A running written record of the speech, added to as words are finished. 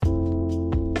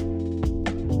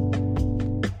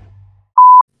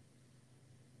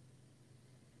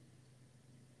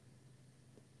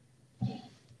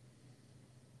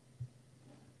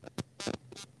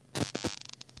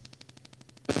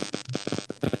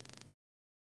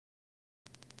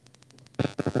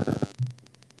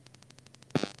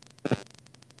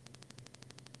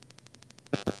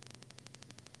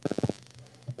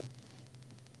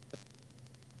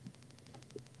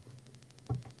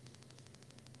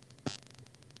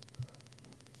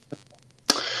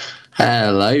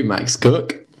Hello, Max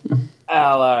Cook.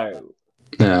 Hello.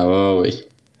 How are we?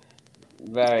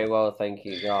 Very well, thank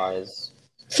you, guys.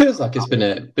 Feels like it's been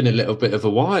a little bit of a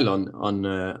while on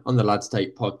the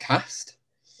LadsTake podcast.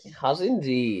 It has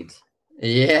indeed.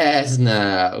 Yes,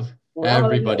 now We'll have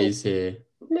everybody's here.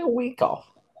 a little week off.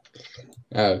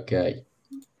 Okay,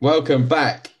 welcome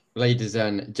back, ladies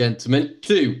and gentlemen,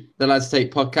 to the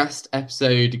LadsTake podcast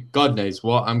episode. God knows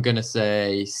what I'm gonna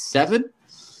say 7,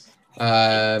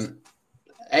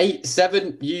 8,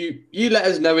 7. You let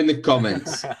us know in the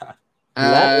comments.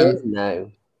 Let us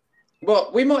know. Well,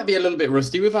 we might be a little bit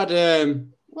rusty. We've had we've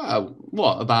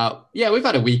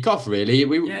had a week off really.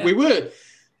 We were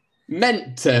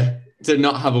meant to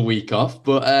not have a week off,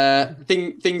 but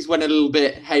things went a little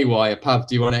bit haywire. Pav,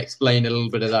 do you want to explain a little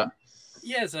bit of that?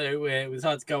 Yeah, so we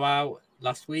decided to go out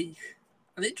last week,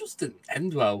 and it just didn't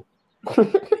end well.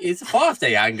 It's a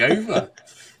 5-day hangover.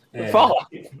 I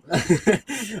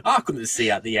couldn't see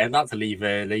at the end. I had to leave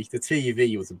early. The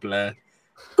TV was a blur.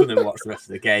 Couldn't watch the rest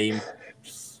of the game.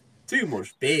 Too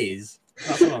much beers.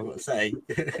 That's what I've got to say.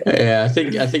 Yeah,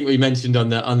 I think we mentioned on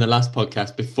the last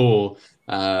podcast before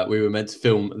we were meant to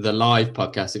film the live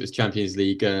podcast. It was Champions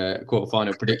League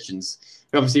quarterfinal predictions.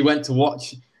 We obviously went to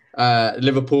watch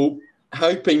Liverpool,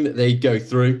 hoping that they'd go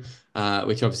through,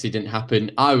 which obviously didn't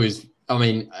happen.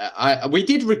 We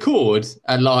did record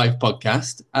a live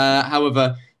podcast.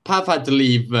 However, Pav had to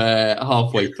leave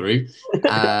halfway through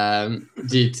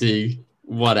due to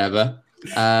whatever.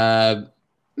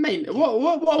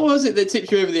 What was it that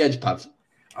tipped you over the edge, Pav?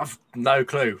 I've no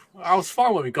clue. I was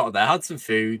fine when we got there. I had some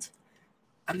food.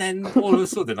 And then all of a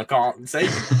sudden, I can't say.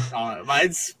 My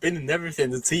head's spinning and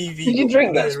everything. The TV. Did you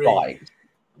drink that spike?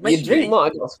 You drink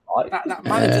might have got spike. That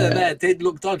manager there did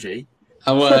look dodgy.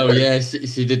 Oh, well, yeah,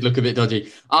 she did look a bit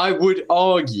dodgy. I would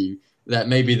argue that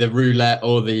maybe the roulette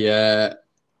or the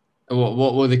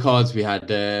what were the cards we had?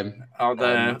 The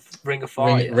Ring of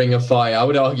Fire. Ring of Fire. I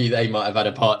would argue they might have had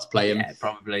a part to play. Yeah,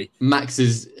 probably.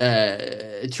 Max's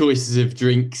choices of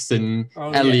drinks and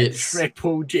Elliot's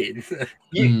triple gin.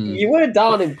 You were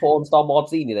down in porn star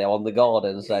martini there on the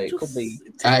garden, so it could be.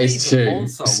 That is true.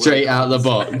 Straight out of the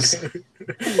box.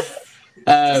 Just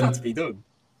had to be done.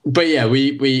 But yeah,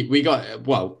 we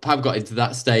got Pav got into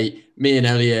that state. Me and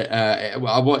Elliot,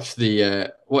 I watched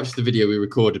the video we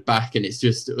recorded back, and it's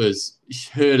just us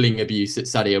hurling abuse at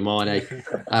Sadio Mane,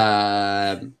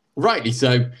 rightly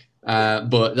so.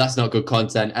 But that's not good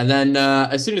content. And then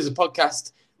as soon as the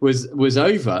podcast was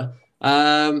over,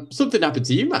 something happened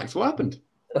to you, Max. What happened?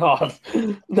 Oh,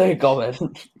 no comment.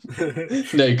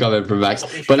 No comment from Max.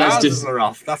 But that's just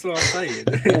off. That's what I'm saying.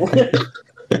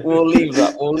 We'll leave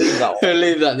that. We'll leave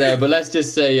that there. But let's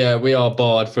just say we are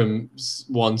barred from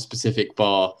one specific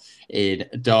bar in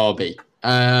Derby.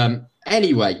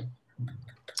 Anyway,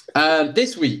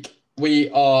 this week we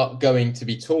are going to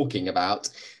be talking about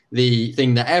the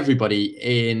thing that everybody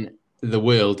in the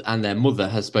world and their mother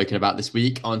has spoken about this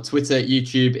week on Twitter,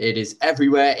 YouTube. It is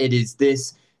everywhere. It is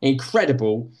this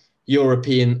incredible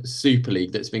European Super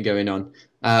League that's been going on.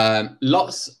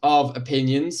 Lots of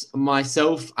opinions.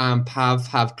 Myself and Pav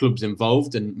have clubs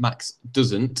involved, and Max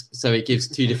doesn't. So it gives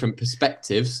two different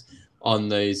perspectives on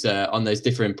those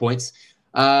different points.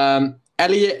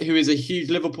 Elliot, who is a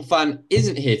huge Liverpool fan,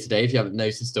 isn't here today. If you haven't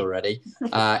noticed already,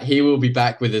 he will be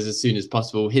back with us as soon as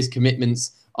possible. His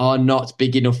commitments are not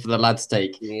big enough for the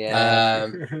LadsTake. Yeah,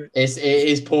 it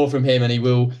is poor from him, and he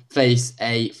will face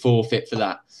a forfeit for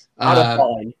that.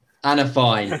 And a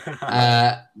fine.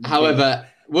 However,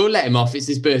 we'll let him off. It's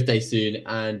his birthday soon,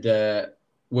 and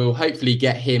we'll hopefully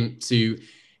get him to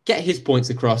get his points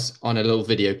across on a little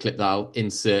video clip that I'll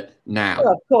insert now.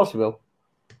 of course we will.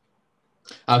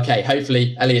 Okay,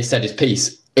 hopefully Elliot said his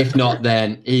piece. If not,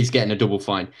 then he's getting a double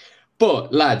fine.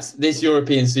 But, lads, this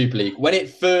European Super League, when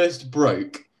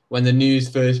the news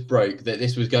first broke that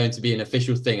this was going to be an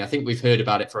official thing, I think we've heard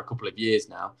about it for a couple of years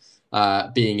now.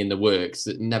 Being in the works,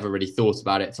 never really thought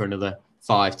about it for another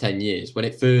 5-10 years. When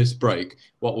it first broke,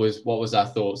 what was our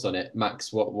thoughts on it,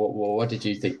 Max? What did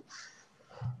you think?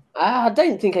 I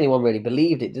don't think anyone really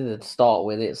believed it, did it, to start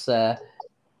with?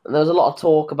 There was a lot of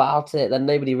talk about it, then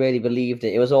nobody really believed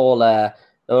it. It was all there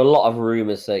were a lot of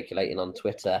rumours circulating on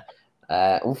Twitter.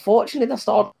 Unfortunately, they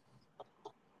started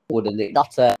and it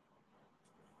got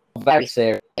very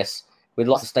serious with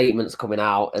lots of statements coming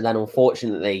out, and then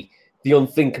unfortunately the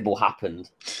unthinkable happened.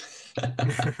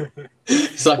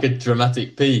 It's like a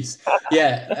dramatic piece.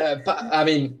 Yeah, but I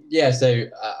mean, yeah. So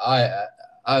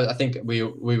I think we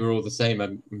were all the same.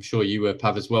 I'm sure you were,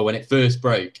 Pav, as well. When it first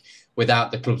broke,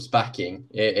 without the club's backing,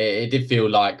 it did feel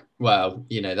like, well,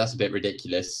 that's a bit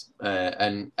ridiculous.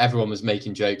 And everyone was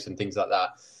making jokes and things like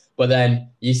that. But then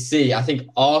you see, I think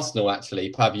Arsenal actually,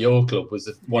 Pav, your club was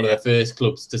one of the first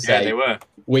clubs to say they were.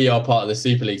 We are part of the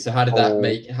Super League. So how did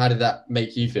that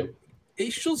make you feel?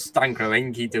 It's just Stan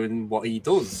Kroenke doing what he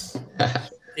does.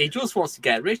 He just wants to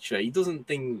get richer. He doesn't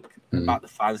think about the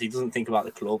fans. He doesn't think about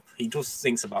the club. He just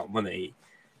thinks about money.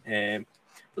 But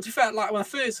to be fair, like when I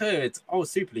first heard,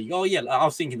 Super League, I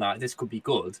was thinking that this could be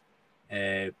good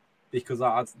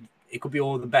because it could be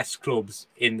all the best clubs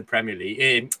in the Premier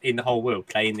League, in the whole world,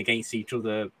 playing against each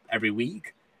other every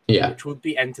week, which would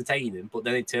be entertaining. But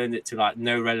then they turned it to like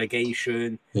no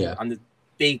relegation, and the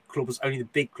big clubs, only the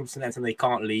big clubs in there, and they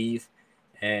can't leave.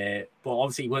 But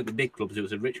obviously, it weren't the big clubs; it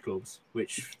was the rich clubs,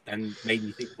 which then made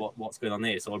me think, what's going on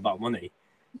here? It's all about money.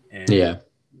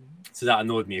 So that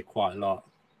annoyed me quite a lot.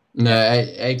 No,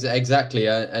 exactly,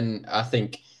 and I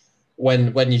think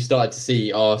when you started to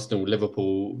see Arsenal,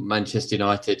 Liverpool, Manchester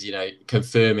United,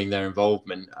 confirming their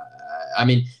involvement. I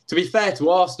mean, to be fair to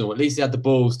Arsenal, at least they had the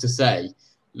balls to say,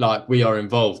 like, we are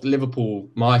involved. Liverpool,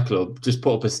 my club, just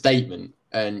put up a statement,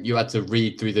 and you had to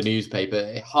read through the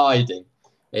newspaper. Hiding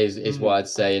is what I'd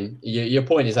say. And your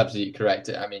point is absolutely correct.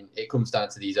 I mean, it comes down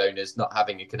to these owners not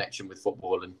having a connection with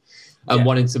football and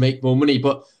wanting to make more money.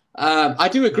 But I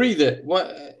do agree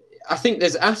that I think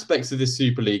there's aspects of the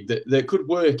Super League that could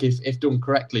work if done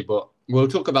correctly, but we'll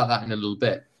talk about that in a little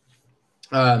bit.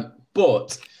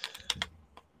 But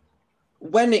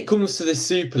when it comes to the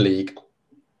Super League,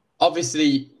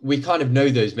 obviously we kind of know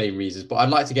those main reasons, but I'd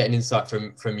like to get an insight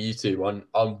from you two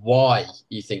on why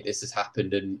you think this has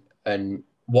happened and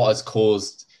what has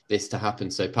caused this to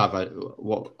happen. So Pav,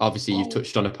 obviously you've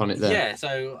touched upon it there. Yeah,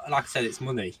 so like I said, it's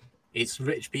money. It's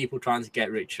rich people trying to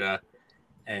get richer.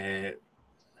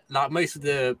 Like most of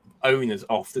the owners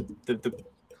of the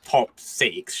top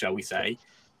six, shall we say,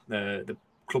 the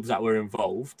clubs that were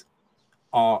involved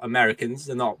are Americans.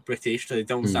 They're not British, so they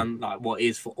don't understand like what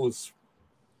is for us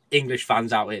English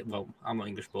fans out here. Well, I'm not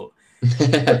English, but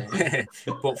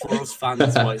but for us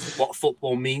fans, what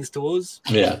football means to us.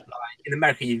 Yeah. Like in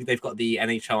America, they've got the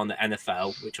NHL and the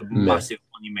NFL, which are massive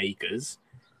money makers,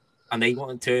 and they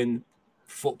want to turn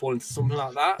football into something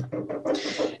like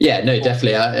that. Yeah, no,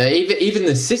 definitely. Even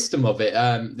the system of it,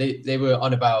 they were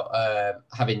on about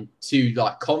having two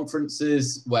like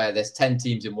conferences where there's 10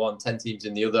 teams in one, 10 teams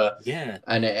in the other. Yeah,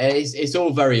 and it's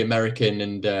all very American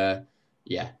and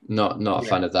not a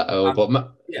fan of that at all. But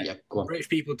go on. British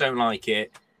people don't like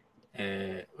it,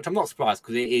 which I'm not surprised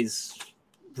because it is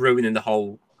ruining the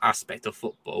whole aspect of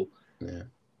football. Yeah.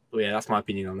 But yeah, that's my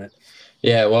opinion on it.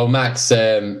 Yeah, well, Max,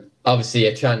 obviously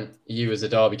a chant you as a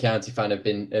Derby County fan have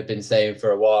been saying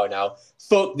for a while now.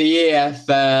 Fuck the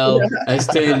EFL has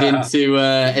turned into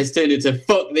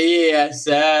fuck the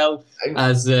ESL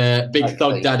as big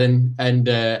Thugdad and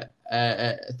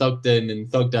Thugden and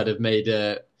Thugdad have made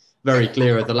very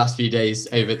clear over the last few days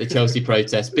over at the Chelsea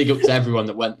protest. Big up to everyone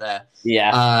that went there.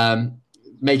 Yeah.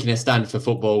 Making a stand for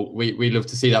football. We love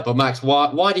to see that. But Max,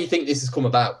 why do you think this has come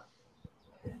about?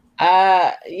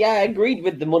 I agreed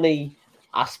with the money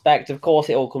aspect. Of course,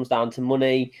 it all comes down to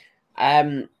money.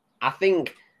 I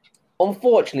think,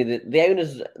 unfortunately, the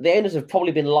owners have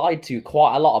probably been lied to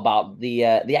quite a lot about the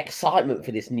excitement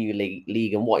for this new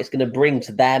league and what it's going to bring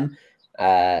to them,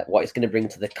 what it's going to bring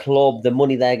to the club, the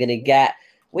money they're going to get,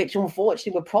 which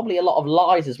unfortunately were probably a lot of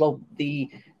lies as well. The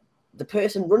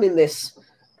person running this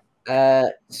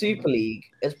Super League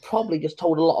has probably just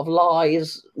told a lot of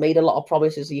lies, made a lot of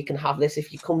promises that you can have this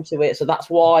if you come to it. So that's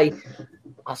why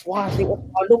I think that's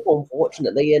kind of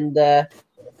unfortunately, and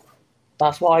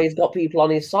that's why he's got people on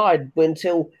his side. But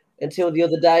until the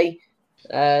other day,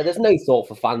 there's no thought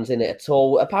for fans in it at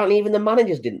all. Apparently, even the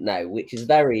managers didn't know, which is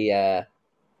very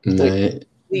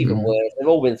even worse. They've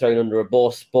all been thrown under a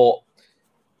bus. But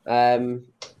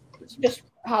it's just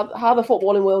how the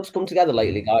footballing world's come together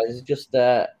lately, guys. Is just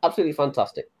absolutely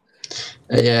fantastic.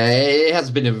 Yeah, it has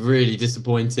been a really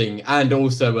disappointing, and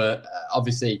also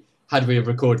obviously, had we have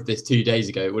recorded this 2 days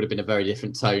ago, it would have been a very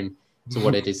different tone to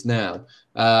what it is now.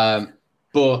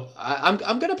 But I'm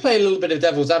going to play a little bit of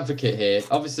devil's advocate here.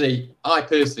 Obviously, I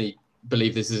personally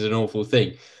believe this is an awful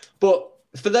thing, but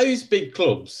for those big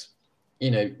clubs,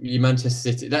 you Manchester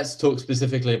City. Let's talk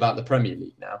specifically about the Premier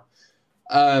League now.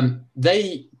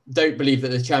 They don't believe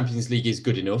that the Champions League is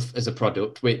good enough as a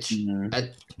product, which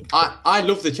I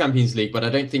love the Champions League, but I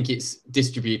don't think it's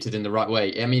distributed in the right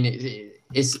way. I mean,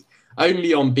 it's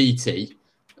only on BT,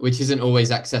 which isn't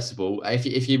always accessible.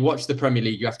 If you watch the Premier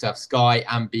League, you have to have Sky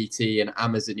and BT and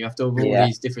Amazon. You have to have all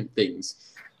these different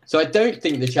things. So I don't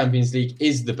think the Champions League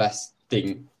is the best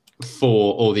thing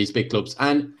for all these big clubs.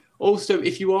 And also,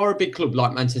 if you are a big club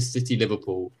like Manchester City,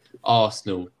 Liverpool,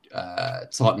 Arsenal,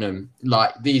 Tottenham,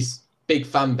 like these big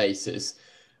fan bases,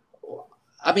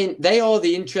 I mean, they are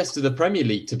the interest of the Premier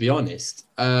League, to be honest.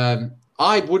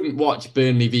 I wouldn't watch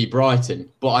Burnley v Brighton,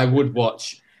 but I would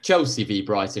watch Chelsea v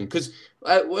Brighton because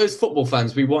as football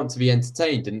fans, we want to be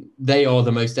entertained, and they are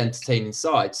the most entertaining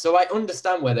side. So I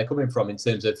understand where they're coming from in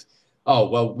terms of, oh,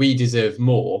 well, we deserve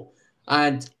more.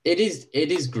 And it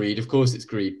is greed. Of course, it's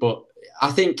greed. But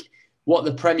I think what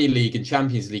the Premier League and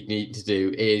Champions League need to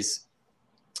do is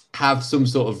have some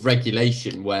sort of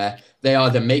regulation where they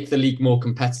either make the league more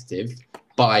competitive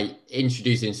by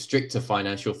introducing stricter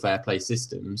financial fair play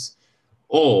systems,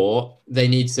 or they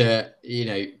need to,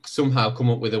 somehow come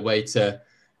up with a way to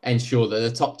ensure that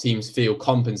the top teams feel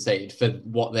compensated for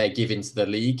what they're giving to the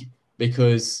league.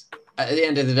 Because at the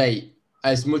end of the day,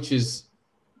 as much as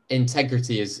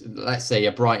integrity as, let's say,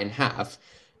 a Brighton have,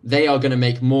 they are going to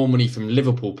make more money from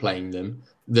Liverpool playing them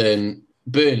than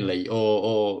Burnley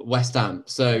or West Ham.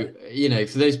 So,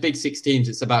 for those big six teams,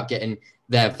 it's about getting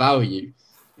their value.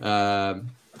 I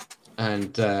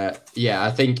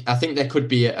think there could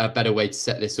be a better way to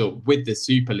set this up with the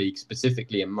Super League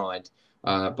specifically in mind.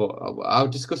 But I'll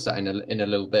discuss that in a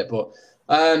little bit. But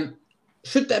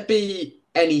should there be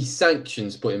any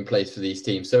sanctions put in place for these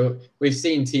teams? So we've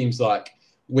seen teams like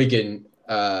Wigan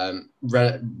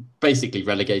basically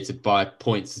relegated by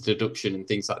points deduction and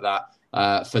things like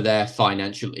that for their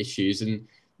financial issues. And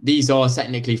these are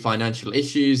technically financial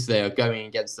issues. They are going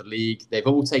against the league. They've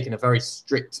all taken a very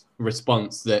strict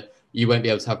response that you won't be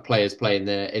able to have players play in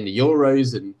the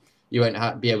Euros, and you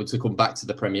won't be able to come back to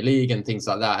the Premier League and things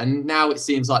like that. And now it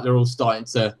seems like they're all starting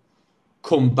to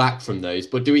come back from those.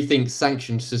 But do we think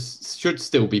sanctions should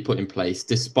still be put in place,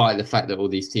 despite the fact that all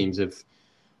these teams have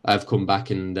come back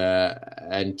and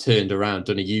turned around,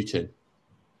 done a U-turn?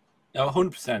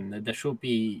 100%. There should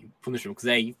be punishment because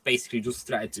they basically just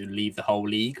threatened to leave the whole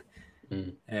league.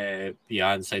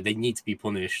 And so they need to be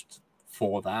punished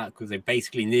for that because they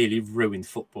basically nearly ruined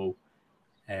football.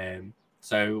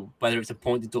 So whether it's a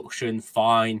point deduction,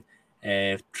 fine,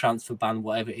 transfer ban,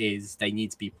 whatever it is, they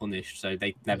need to be punished so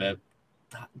they never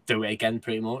do it again,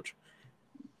 pretty much.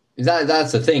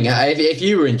 That's the thing. If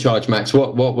you were in charge, Max,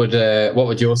 what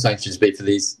would your sanctions be for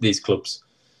these clubs?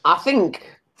 I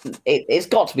think it's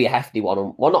got to be a hefty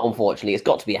one. Well, not unfortunately, it's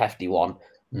got to be a hefty one.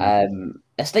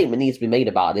 A statement needs to be made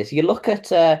about this. You look at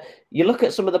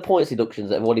some of the points deductions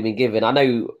that have already been given. I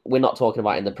know we're not talking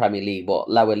about in the Premier League, but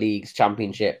lower leagues,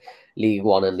 Championship, League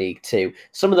One, and League Two.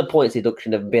 Some of the points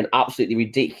deduction have been absolutely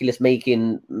ridiculous.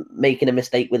 Making a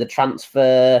mistake with a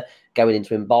transfer, going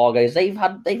into embargoes. They've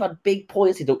had big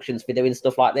points deductions for doing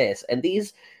stuff like this. And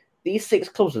these six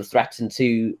clubs have threatened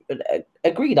to,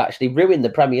 agreed actually, ruin the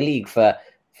Premier League for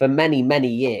many, many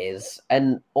years,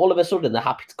 and all of a sudden they're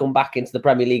happy to come back into the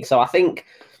Premier League. So I think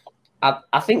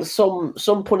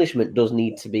some punishment does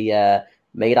need to be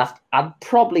made. I'd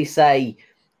probably say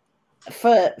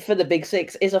for the big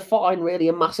six, is a fine really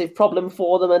a massive problem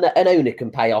for them, and an owner can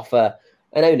pay off a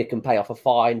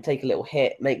fine, take a little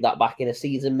hit, make that back in a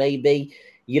season. Maybe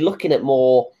you're looking at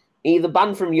more either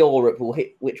ban from Europe,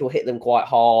 which will hit them quite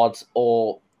hard,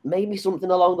 or maybe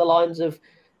something along the lines of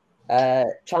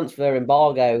transfer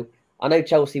embargo. I know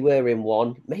Chelsea were in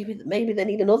one. Maybe they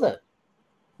need another.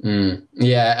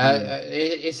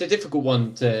 It's a difficult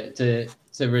one to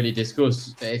really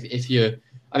discuss.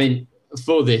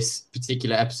 For this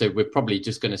particular episode, we're probably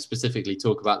just going to specifically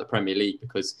talk about the Premier League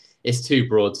because it's too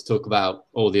broad to talk about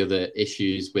all the other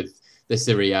issues with the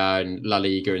Serie A and La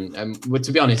Liga. And well,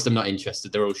 to be honest, I'm not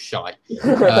interested. They're all shite.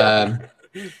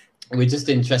 We're just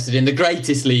interested in the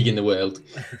greatest league in the world.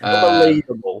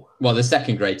 Unbelievable. Well, the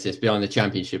second greatest, behind the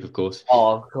Championship, of course.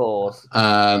 Oh, of course.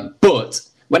 But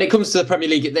when it comes to the Premier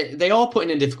League, they are put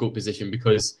in a difficult position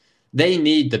because they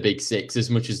need the big six as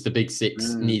much as the big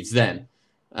six needs them.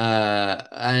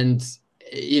 And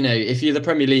if you're the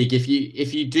Premier League, if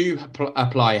you do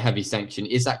apply a heavy sanction,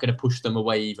 is that going to push them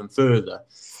away even further?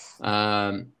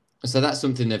 So that's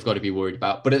something they've got to be worried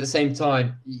about. But at the same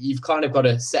time, you've kind of got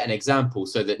to set an example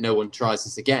so that no one tries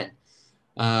this again.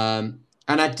 And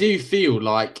I do feel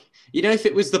like, if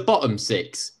it was the bottom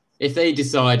six, if they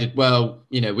decided, well,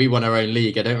 we want our own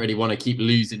league, I don't really want to keep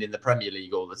losing in the Premier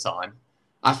League all the time,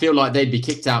 I feel like they'd be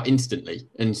kicked out instantly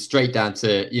and straight down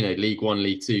to, League One,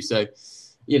 League Two. So,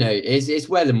 it's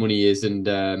where the money is. And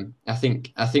I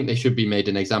think they should be made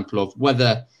an example of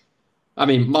whether...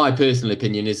 my personal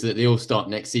opinion is that they all start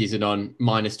next season on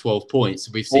minus 12 points.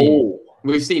 We've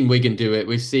seen Wigan do it.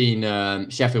 We've seen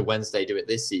Sheffield Wednesday do it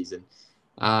this season.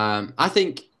 I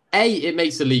think, it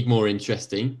makes the league more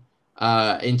interesting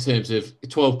in terms of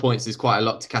 12 points is quite a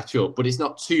lot to catch up, but it's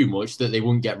not too much that they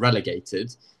wouldn't get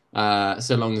relegated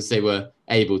so long as they were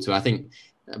able to. I think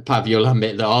Pav, you'll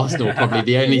admit that Arsenal are probably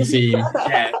the only team.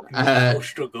 Yeah, they'll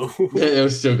struggle. They'll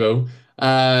struggle.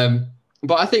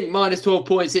 But I think minus 12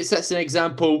 points, it sets an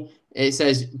example. It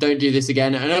says, don't do this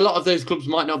again. And a lot of those clubs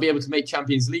might not be able to make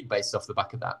Champions League based off the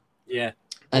back of that. Yeah.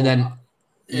 And then,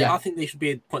 I think they should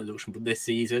be a point deduction this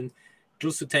season,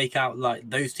 just to take out like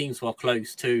those teams who are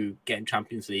close to getting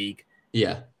Champions League.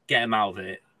 Yeah. Get them out of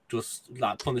it. Just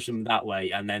like punish them that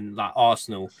way. And then like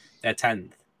Arsenal, they're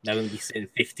 10th. They're going to be sitting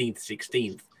 15th,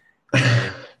 16th.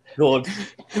 Good.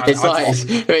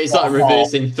 It's like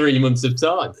reversing 3 months of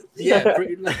time. Yeah,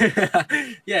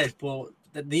 yeah, but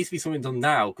there needs to be something done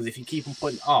now, because if you keep them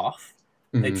putting off,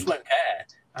 they just won't care.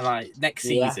 And like next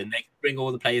season, they can bring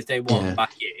all the players they want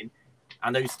back in,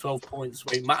 and those 12 points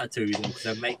won't matter to them because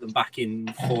they'll make them back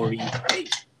in for each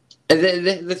race.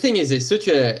 The thing is, it's such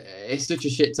a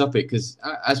shit topic, because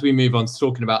as we move on to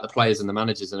talking about the players and the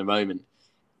managers in a moment,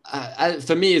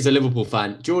 for me as a Liverpool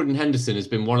fan, Jordan Henderson has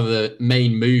been one of the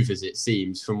main movers, it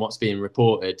seems, from what's being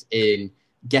reported, in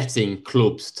getting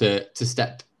clubs to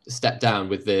step down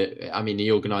with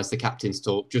he organised the captain's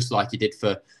talk just like he did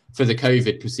for the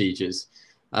COVID procedures.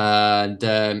 And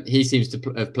he seems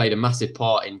to have played a massive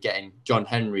part in getting John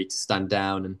Henry to stand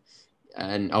down,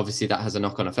 and obviously that has a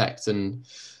knock-on effect. And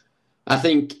I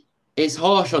think it's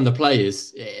harsh on the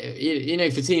players,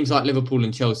 for teams like Liverpool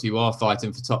and Chelsea who are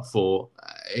fighting for top four,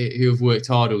 who have worked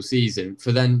hard all season,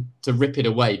 for them to rip it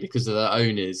away because of their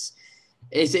owners.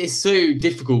 It's so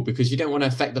difficult, because you don't want to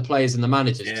affect the players and the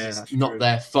managers. Yeah, it's not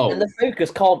their fault. And the focus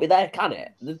can't be there, can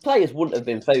it? The players wouldn't have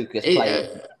been focused.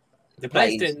 The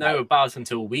players didn't know about it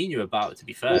until we knew about it, to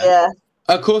be fair. Yeah.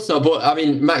 Of course not. But I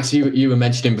mean, Max, you were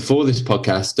mentioning before this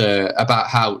podcast about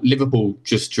how Liverpool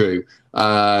just drew.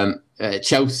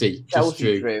 Chelsea just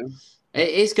drew.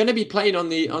 It's going to be playing on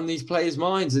these players'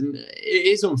 minds, and it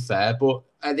is unfair. But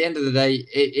at the end of the day,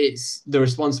 it's the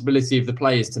responsibility of the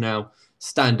players to now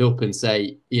stand up and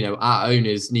say, our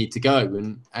owners need to go.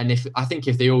 And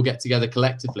if they all get together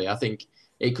collectively, I think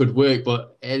it could work.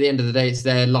 But at the end of the day, it's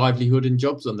their livelihood and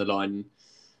jobs on the line.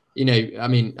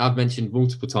 I've mentioned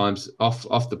multiple times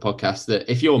off the podcast that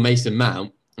if you're Mason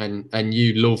Mount and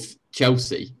you love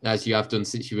Chelsea, as you have done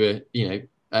since you were,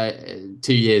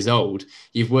 2 years old,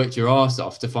 you've worked your arse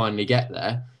off to finally get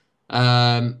there.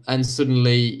 And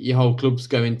suddenly your whole club's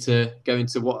going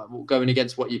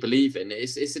against what you believe in.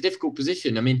 It's a difficult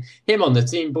position. I mean, him on the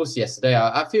team bus yesterday,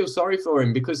 I feel sorry for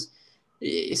him, because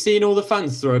seeing all the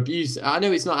fans throw abuse, I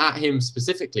know it's not at him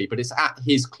specifically, but it's at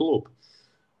his club.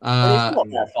 It's not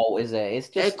their fault, is it? It's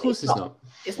just, of course it's not.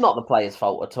 It's not the players'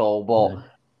 fault at all.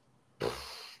 But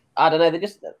I don't know.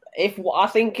 I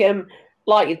think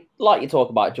like you talk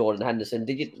about Jordan Henderson.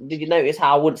 Did you notice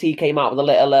how once he came out with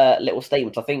a little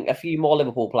statement, I think a few more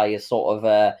Liverpool players sort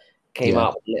of came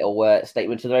out with a little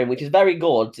statement to their own, which is very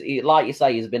good. Like you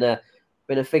say, he's been a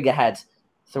figurehead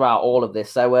throughout all of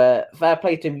this. So fair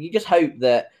play to him. You just hope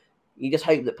that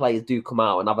players do come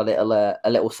out and have a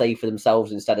little say for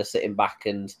themselves instead of sitting back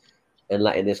and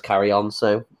letting this carry on.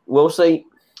 So we'll see.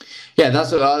 Yeah,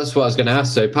 that's what I was going to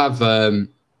ask. So Pav,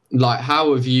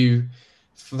 how have you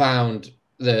found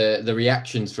the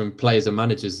reactions from players and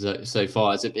managers so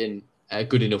far? Has it been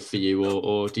good enough for you,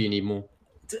 or do you need more?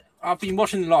 I've been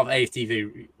watching a lot of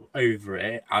AFTV over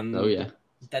it, and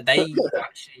they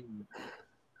actually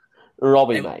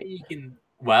Robbie, mate.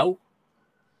 Well,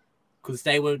 because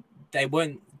they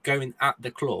weren't going at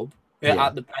the club,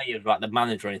 at the players, like the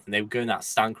manager or anything. They were going at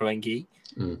Stan Kroenke,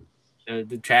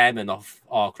 the chairman of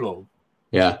our club.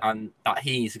 Yeah, and that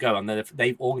he needs to go. And then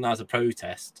they've organised a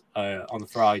protest on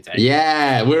Friday.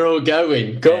 Yeah, we're all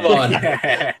going. Come on,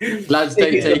 lads,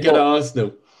 take on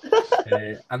Arsenal.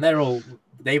 And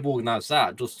they've organised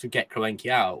that just to get Kroenke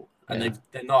out, and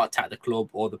they're not attacked the club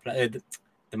or the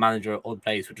manager or the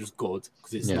players, which is good,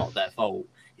 because it's not their fault.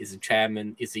 It's the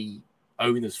chairman, it's the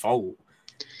owner's fault.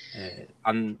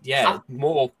 And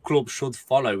more clubs should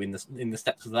follow in the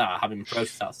steps of that, having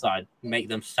protests outside, make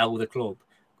them sell the club.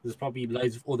 There's probably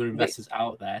loads of other investors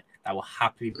out there that will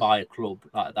happily buy a club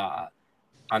like that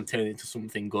and turn it into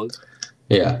something good.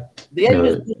 Yeah. The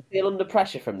owners feel under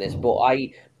pressure from this, but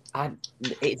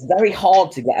it's very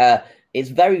hard to get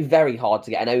very, very hard to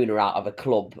get an owner out of a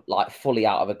club, like fully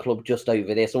out of a club, just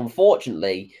over this.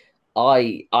 Unfortunately,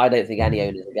 I don't think any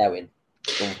owners are going.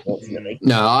 Unfortunately.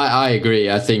 No, I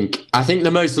agree. I think the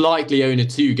most likely owner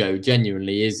to go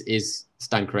genuinely is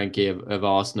Stan Kroenke of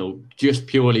Arsenal, just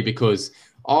purely because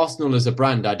Arsenal as a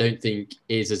brand, I don't think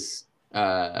is as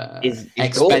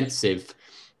expensive. Cool.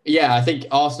 Yeah, I think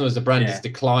Arsenal as a brand is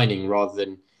declining rather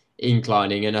than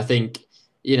inclining. And I think,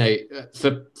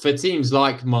 for teams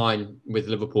like mine with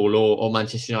Liverpool or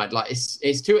Manchester United, like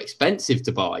it's too expensive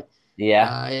to buy.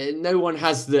 No one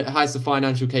has the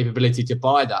financial capability to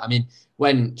buy that. I mean,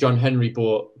 when John Henry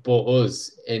bought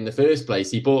us in the first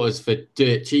place, he bought us for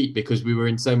dirt cheap because we were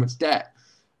in so much debt.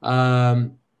 You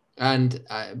know,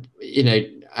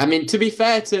 I mean, to be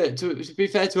fair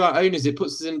to our owners, it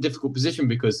puts us in a difficult position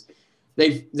because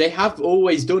they have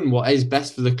always done what is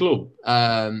best for the club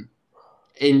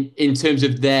in terms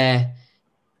of their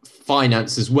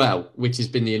finance as well, which has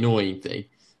been the annoying thing.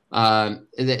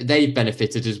 They've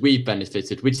benefited as we've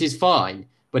benefited, which is fine,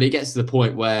 but it gets to the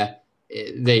point where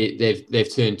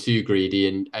they've turned too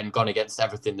greedy and gone against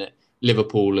everything that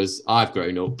Liverpool, as I've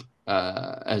grown up,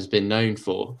 has been known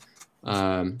for.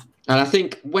 And I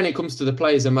think when it comes to the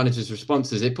players and managers'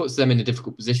 responses, it puts them in a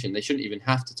difficult position. They shouldn't even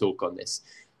have to talk on this.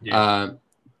 Yeah.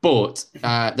 But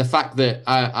the fact that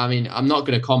I mean, I'm not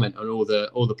going to comment on all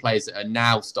the players that are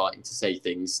now starting to say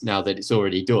things now that it's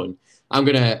already done. I'm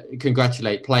going to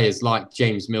congratulate players like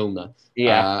James Milner,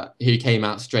 who came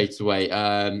out straight away.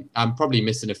 I'm probably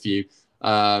missing a few.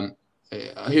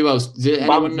 Who else? Did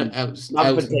anyone else?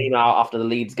 Bamford came out after the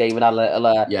Leeds game and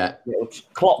had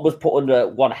Klopp was put under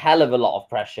one hell of a lot of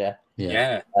pressure.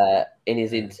 Yeah. In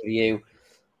his interview.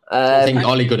 I think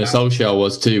Ole Gunnar Solskjaer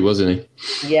was too, wasn't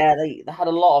he? Yeah, they had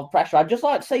a lot of pressure. I'd just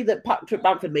like to say that Patrick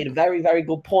Bamford made a very, very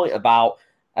good point about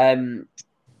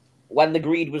when the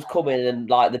greed was coming and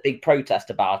like the big protest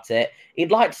about it.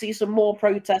 He'd like to see some more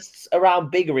protests around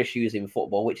bigger issues in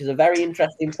football, which is a very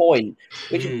interesting point,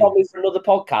 which is probably for another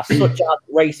podcast, such as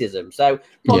racism. So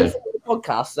probably for another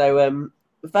podcast. So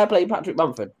fair play, Patrick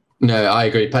Bamford. No, I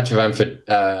agree. Patrick Bamford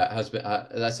has been.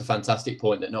 That's a fantastic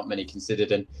point that not many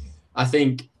considered, and I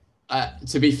think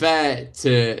to be fair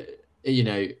to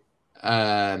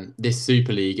this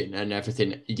Super League and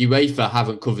everything, UEFA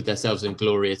haven't covered themselves in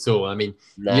glory at all. I mean,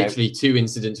 literally 2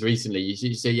 incidents recently.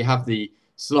 So you have the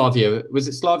Slavia. Was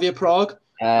it Slavia Prague?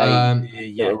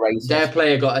 Their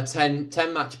player got a 10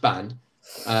 match ban.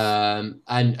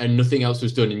 And nothing else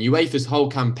was done. And UEFA's whole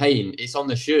campaign, it's on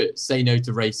the shirt, say no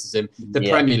to racism. The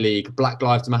Premier League, Black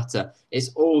Lives Matter, it's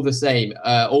all the same.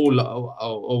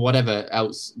 Or whatever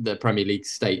else the Premier League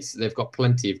states. They've got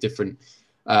plenty of different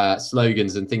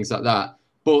slogans and things like that.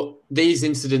 But these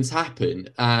incidents happen,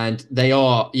 and they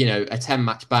are, a 10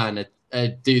 match ban,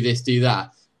 do this, do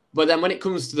that. But then when it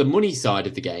comes to the money side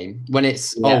of the game, when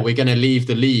it's, we're going to leave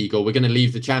the league or we're going to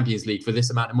leave the Champions League for this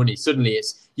amount of money, suddenly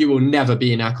it's, you will never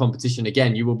be in our competition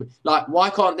again. You will be like, why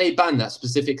can't they ban that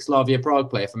specific Slavia Prague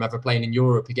player from ever playing in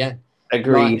Europe again?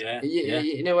 Agreed. Like,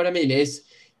 you know what I mean? It's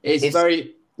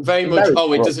very, very much,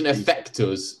 it doesn't affect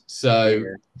us. So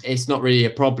it's not really a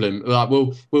problem. Like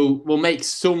we'll make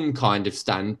some kind of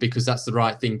stand because that's the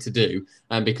right thing to do.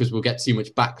 And because we'll get too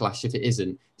much backlash if it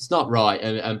isn't. It's not right,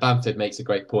 and Bamford makes a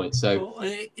great point. So,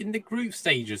 in the group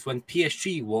stages, when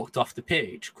PSG walked off the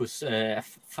pitch because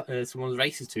someone was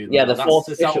racist to them, that's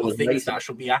the sort of things that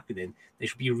should be happening. They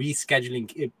should be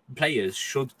rescheduling. Players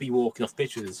should be walking off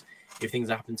pitches if things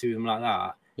happen to them like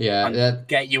that. Yeah, and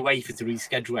get UEFA to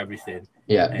reschedule everything.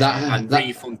 Yeah, and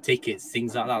refund tickets,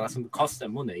 things like that. That's going to cost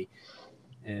them money.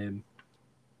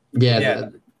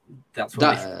 That's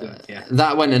what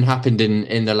that went and happened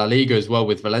in the La Liga as well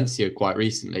with Valencia quite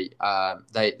recently.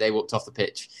 They walked off the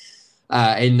pitch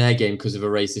in their game because of a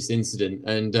racist incident,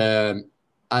 and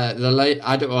I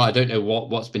don't know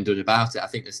what's been done about it. I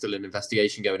think there's still an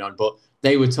investigation going on, but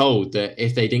they were told that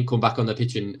if they didn't come back on the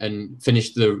pitch and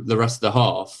finish the rest of the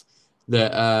half,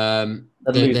 that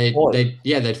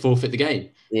they'd forfeit the game.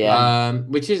 Yeah,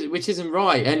 which isn't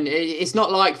right, and it's not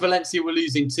like Valencia were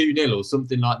losing 2-0 or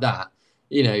something like that.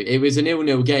 It was a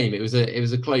 0-0 game. It was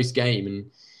a close game,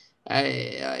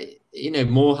 and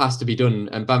more has to be done.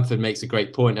 And Bamford makes a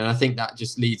great point, and I think that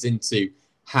just leads into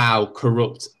how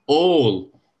corrupt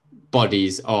all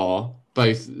bodies are.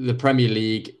 Both the Premier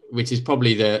League, which is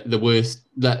probably the worst,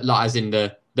 as in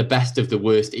the best of the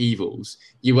worst evils.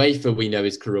 UEFA, we know,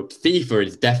 is corrupt. FIFA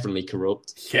is definitely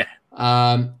corrupt. Yeah.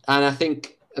 And I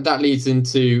think that leads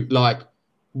into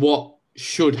what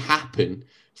should happen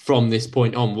from this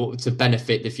point on, to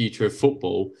benefit the future of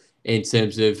football in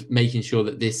terms of making sure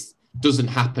that this doesn't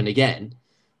happen again,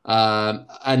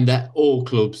 and that all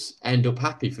clubs end up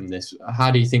happy from this.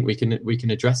 How do you think we can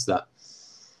address that?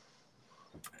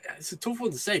 It's a tough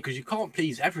one to say because you can't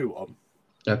please everyone.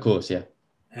 Of course, yeah.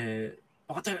 I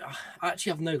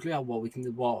actually have no clue what we can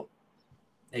do.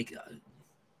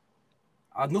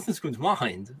 Nothing's coming to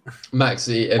mind. Max,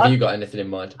 have you got anything in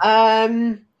mind?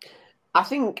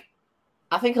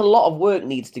 I think a lot of work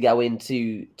needs to go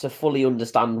into to fully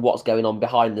understand what's going on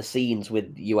behind the scenes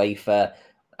with UEFA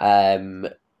and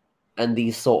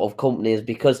these sort of companies,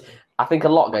 because I think a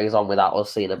lot goes on without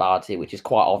us seeing about it, which is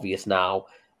quite obvious now.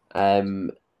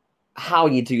 how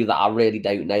you do that, I really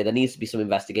don't know. There needs to be some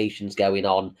investigations going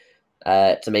on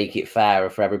to make it fairer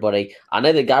for everybody. I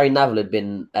know that Gary Neville had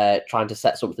been trying to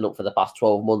set something up for the past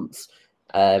 12 months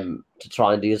to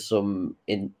try and do some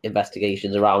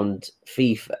investigations around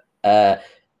FIFA. Around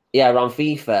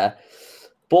FIFA.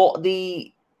 But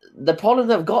the problem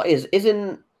they've got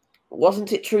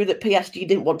wasn't it true that PSG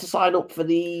didn't want to sign up for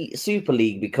the Super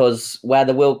League because where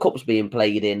the World Cup's being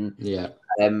played in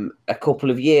a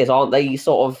couple of years, aren't they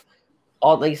sort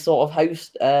of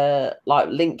host like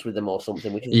linked with them or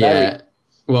something? Which is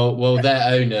well,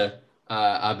 their owner,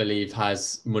 I believe,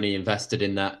 has money invested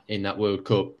in that World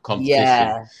Cup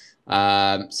competition.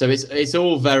 So it's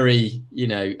all very,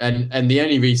 and the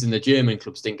only reason the German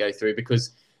clubs didn't go through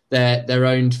because they're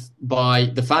owned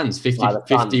by the fans, 50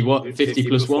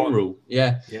 plus one rule.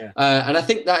 And I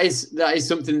think that is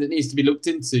something that needs to be looked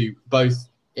into both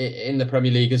in the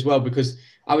Premier League as well, because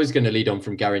I was going to lead on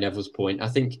from Gary Neville's point. I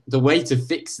think the way to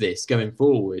fix this going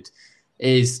forward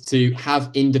is to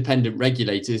have independent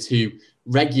regulators who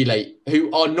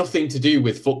are nothing to do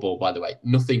with football, by the way,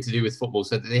 nothing to do with football,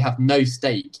 so that they have no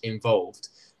stake involved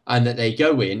and that they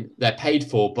go in, they're paid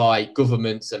for by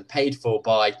governments and paid for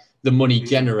by the money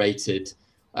generated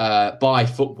by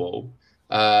football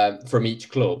from each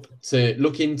club to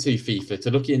look into FIFA,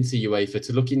 to look into UEFA,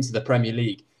 to look into the Premier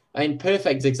League. I mean,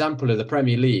 perfect example of the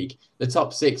Premier League, the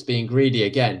top six being greedy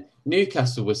again.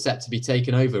 Newcastle was set to be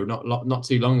taken over not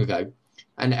too long ago,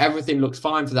 and everything looked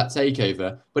fine for that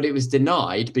takeover, but it was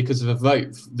denied because of a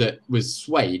vote that was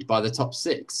swayed by the top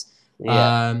six.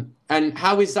 And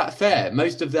how is that fair?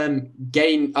 Most of them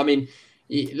gain. I mean,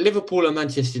 Liverpool and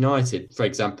Manchester United, for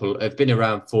example, have been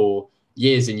around for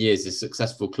years and years as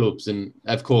successful clubs, and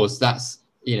of course that's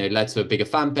led to a bigger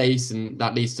fan base, and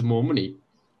that leads to more money.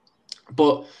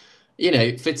 But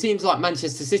for teams like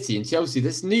Manchester City and Chelsea,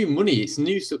 there's new money, it's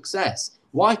new success.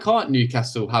 Why can't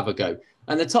Newcastle have a go?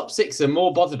 And the top six are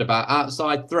more bothered about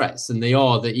outside threats than they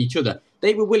are each other.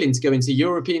 They were willing to go into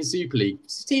European Super League.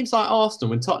 Teams like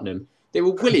Arsenal and Tottenham, they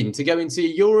were willing to go into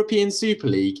European Super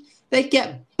League. They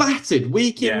get battered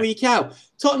week in, week out.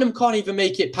 Tottenham can't even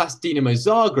make it past Dinamo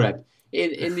Zagreb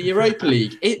in the Europa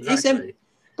League.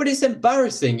 But it's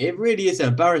embarrassing. It really is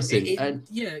embarrassing.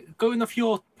 Going off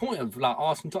your point of like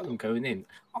Arsenal, Tottenham going in,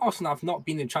 Arsenal have not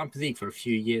been in Champions League for a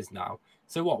few years now.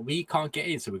 So what? We can't get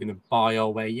in, so we're going to buy our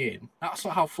way in. That's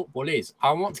not how football is.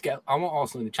 I want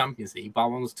Arsenal in the Champions League, but I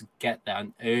want us to get there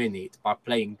and earn it by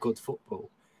playing good football,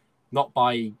 not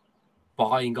by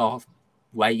buying our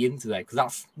way into there, because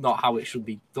that's not how it should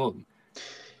be done.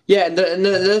 Yeah, and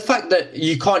the fact that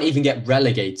you can't even get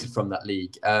relegated from that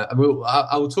league. I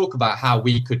will talk about how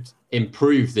we could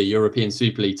improve the European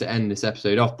Super League to end this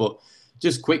episode off, but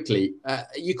just quickly,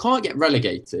 you can't get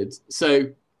relegated.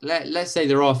 So let's say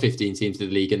there are 15 teams in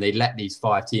the league and they let these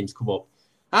 5 teams come up.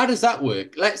 How does that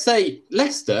work? Let's say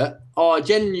Leicester are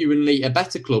genuinely a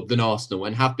better club than Arsenal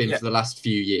and have been for the last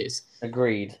few years.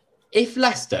 Agreed. If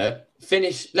Leicester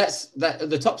finish,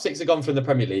 the top 6 are gone from the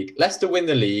Premier League. Leicester win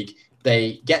the league.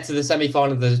 They get to the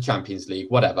semi-final of the Champions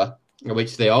League, whatever,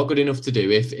 which they are good enough to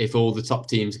do if all the top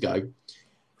teams go.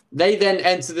 They then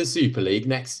enter the Super League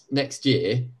next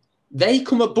year. They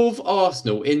come above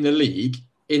Arsenal in the league,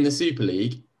 in the Super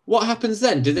League. What happens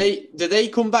then? Do they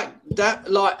come back?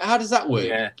 How does that work?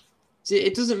 Yeah.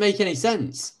 It doesn't make any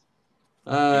sense.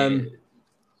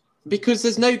 Because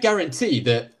there's no guarantee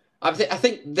that. I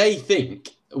think they think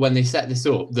when they set this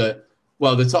up that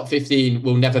the top 15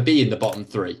 will never be in the bottom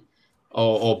 3.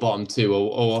 Or bottom 2,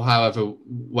 or however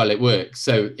well it works,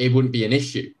 so it wouldn't be an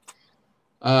issue.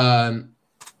 But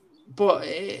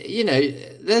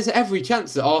there's every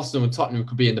chance that Arsenal and Tottenham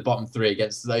could be in the bottom 3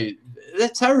 against those. They're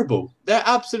terrible. They're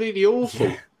absolutely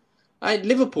awful.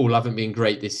 Liverpool haven't been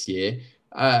great this year.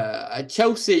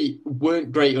 Chelsea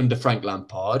weren't great under Frank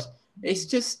Lampard.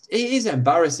 It is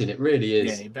embarrassing. It really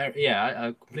is.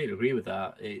 I completely agree with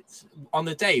that. It's on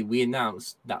the day we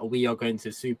announced that we are going to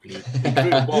the Super League. We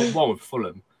drew 1-1 with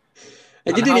Fulham.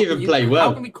 They didn't even play well.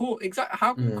 How can we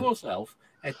call ourselves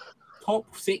a top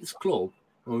 6 club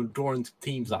when we're drawing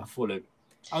teams like Fulham?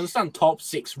 I understand top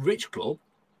 6 rich club.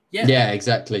 Yeah,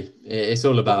 exactly. It's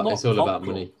all about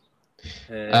money.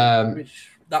 Which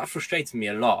that frustrated me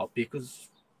a lot because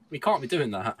we can't be doing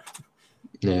that.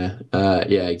 Yeah,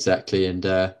 exactly. And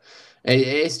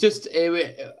it's just,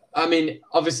 I mean,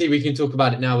 obviously we can talk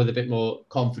about it now with a bit more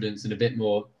confidence and a bit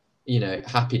more,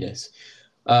 happiness,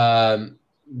 being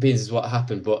this is what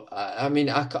happened. But I mean,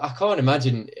 I can't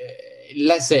imagine,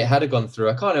 let's say it had gone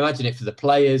through, I can't imagine it for the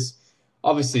players,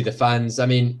 obviously the fans. I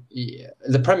mean,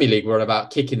 the Premier League were on about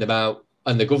kicking them out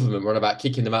and the government were on about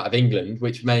kicking them out of England,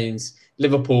 which means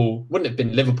Liverpool wouldn't have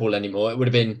been Liverpool anymore. It would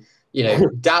have been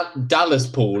Dallas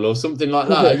pool or something like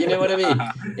that. You know what I mean?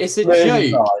 It's a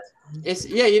joke. It's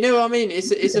you know what I mean?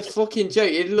 It's a fucking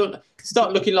joke. It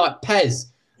start looking like Pez.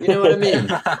 You know what I mean?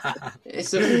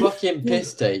 It's a fucking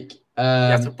piss take. You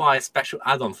have to buy a special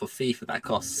add-on for FIFA that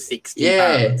costs £60.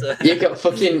 Yeah, you got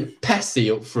fucking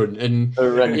Pessi up front and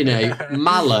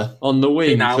Mala on the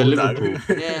wing for Liverpool.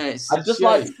 Yeah, it's I'd just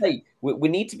like to say we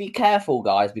need to be careful,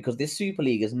 guys, because this Super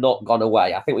League has not gone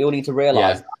away. I think we all need to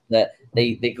realise that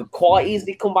they could quite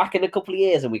easily come back in a couple of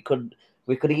years, and we could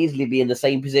easily be in the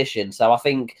same position. So I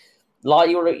think, like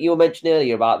you were mentioning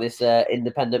earlier about this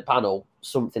independent panel,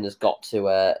 something has got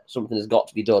to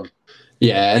be done.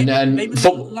 Yeah, maybe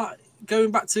like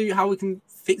going back to how we can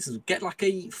fix it, get like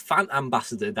a fan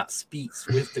ambassador that speaks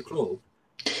with the club.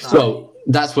 Well,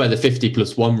 that's where the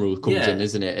 50+1 rule comes in,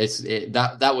 isn't it?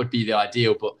 That would be the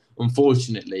ideal, but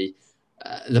unfortunately,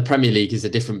 the Premier League is a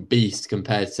different beast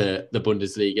compared to the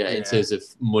Bundesliga in terms of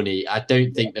money. I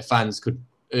don't think the fans could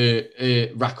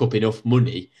rack up enough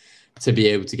money to be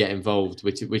able to get involved,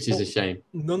 which is a shame.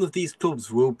 None of these clubs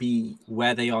will be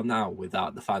where they are now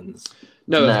without the fans.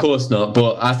 No, of course not.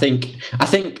 But I think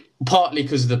partly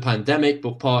because of the pandemic,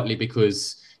 but partly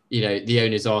because the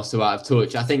owners are so out of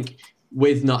touch. I think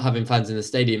with not having fans in the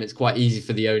stadium, it's quite easy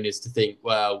for the owners to think,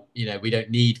 well, we don't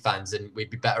need fans and we'd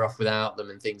be better off without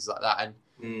them and things like that.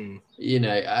 And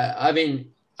I mean,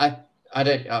 I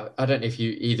don't know if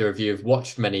either of you have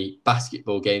watched many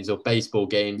basketball games or baseball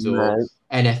games or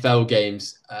NFL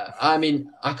games. I mean,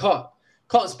 I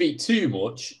can't speak too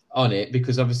much on it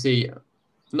because obviously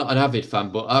I'm not an avid fan,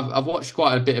 but I've watched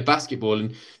quite a bit of basketball.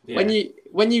 And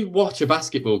when you watch a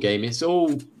basketball game, it's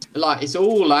all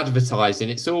advertising.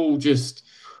 It's all just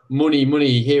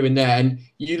money here and there. And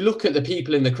you look at the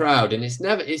people in the crowd, and it's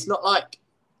not like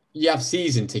you have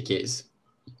season tickets.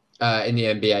 In the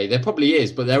NBA, there probably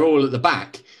is, but they're all at the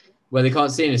back where they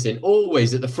can't see anything.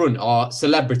 Always at the front are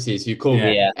celebrities who come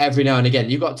every now and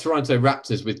again. You've got Toronto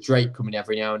Raptors with Drake coming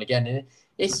every now and again. And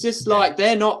it's just like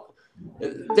they're not.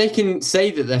 They can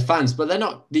say that they're fans, but they're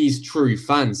not these true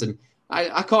fans. And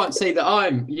I can't say that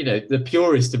I'm, the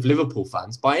purest of Liverpool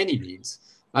fans by any means.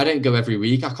 I don't go every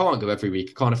week. I can't go every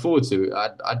week. I can't afford to.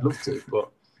 I'd love to, but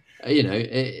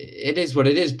it is what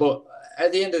it is. But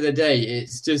at the end of the day,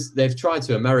 it's just they've tried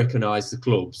to Americanize the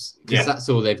clubs because that's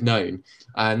all they've known,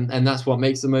 and that's what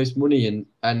makes the most money.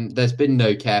 And there's been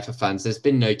no care for fans. There's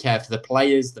been no care for the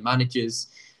players, the managers,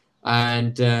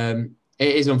 and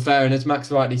it is unfair. And as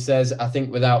Max rightly says, I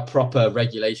think without proper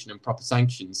regulation and proper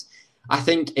sanctions, I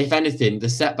think if anything, the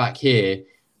setback here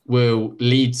will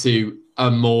lead to a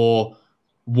more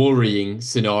worrying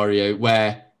scenario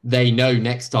where they know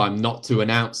next time not to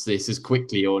announce this as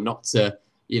quickly or not to.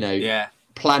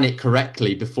 Plan it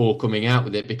correctly before coming out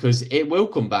with it because it will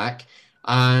come back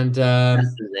and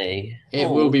it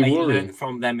will be worrying. Learn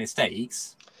from their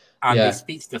mistakes and they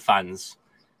speak to the fans.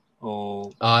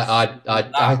 Or I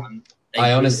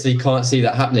honestly can't see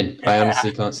that happening. I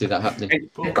honestly can't see that happening.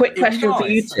 A quick question for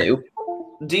you two: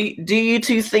 Do you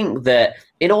two think that,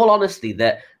 in all honesty,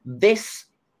 that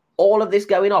all of this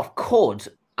going off could?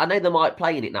 I know they might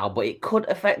play in it now, but it could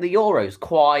affect the Euros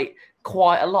quite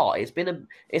a lot.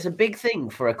 It's a big thing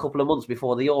for a couple of months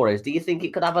before the Euros. Do you think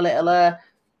it could have a little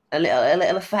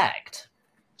effect?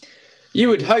 You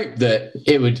would hope that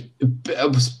it would.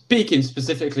 Speaking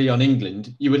specifically on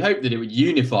England, you would hope that it would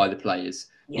unify the players.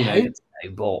 You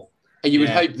would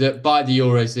hope that by the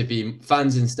Euros there'd be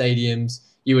fans in stadiums.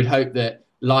 You would hope that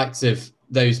likes of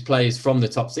those players from the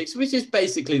top six, which is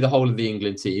basically the whole of the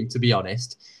England team, to be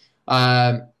honest.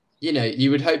 You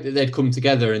would hope that they'd come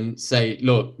together and say,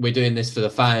 look, we're doing this for the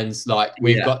fans. Like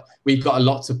we've got a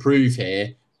lot to prove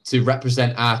here to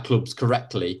represent our clubs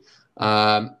correctly.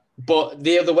 But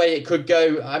the other way it could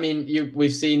go, I mean,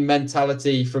 we've seen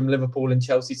mentality from Liverpool and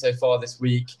Chelsea so far this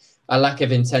week, a lack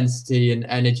of intensity and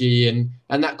energy. And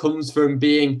that comes from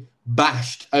being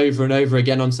bashed over and over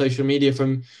again on social media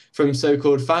from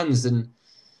so-called fans. And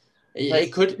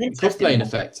it could play an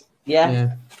effect.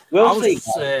 Yeah. We'll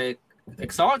see.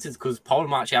 Excited because Paul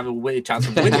might actually have a weird chance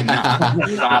of winning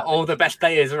that. All the best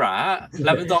players are at.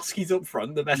 Lewandowski's up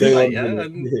front, the best player,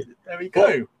 and there we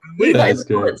go. Leave it in the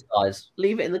comments, guys.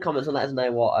 Leave it in the comments and let us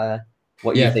know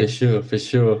what you think. For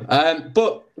sure.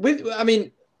 But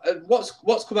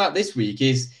what's come out this week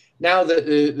is now that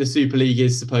the Super League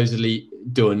is supposedly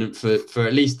done for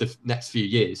at least the next few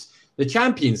years. The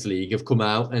Champions League have come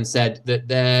out and said that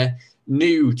their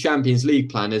new Champions League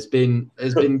plan has been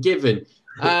given.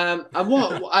 And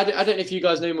what I don't know if you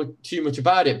guys know too much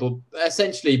about it, but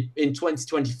essentially in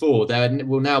 2024 there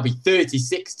will now be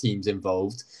 36 teams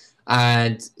involved,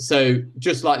 and so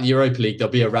just like the Europa League,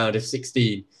 there'll be a round of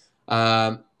 16.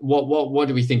 What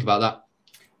do we think about that?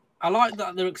 I like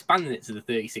that they're expanding it to the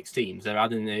 36 teams. They're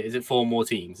adding is it 4 more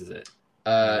teams? Is it?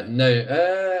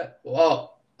 No.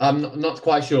 Well, I'm not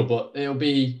quite sure, but it'll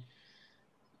be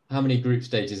how many group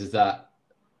stages is that?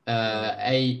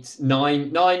 9 groups.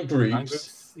 9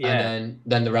 groups. Yeah. And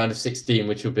then the round of 16,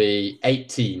 which will be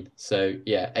 18. So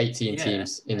yeah, 18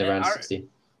 teams in the round of 16.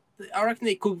 I reckon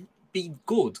it could be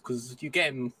good because you're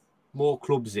getting more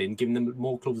clubs in, giving them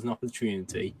more clubs an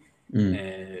opportunity.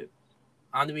 And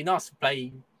it'd be nice to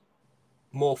play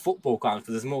more football, kind of,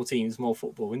 because there's more teams, more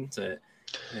football, isn't it?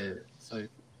 So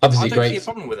obviously, I don't see a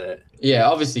problem with it. Yeah,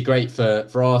 obviously great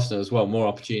for Arsenal as well. More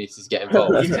opportunities to get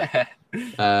involved. Yeah.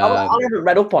 I haven't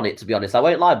read up on it, to be honest. I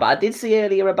won't lie, but I did see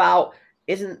earlier about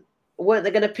weren't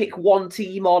they going to pick one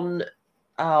team on?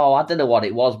 Oh, I don't know what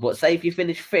it was, but say if you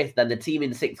finish 5th, then the team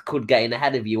in 6th could get in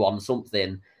ahead of you on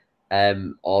something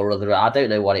or other. I don't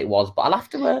know what it was, but I'll have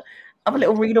to have a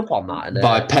little read up on that. And,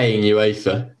 by paying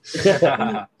UEFA.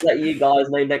 Let you guys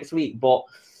know next week. But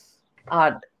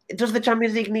does the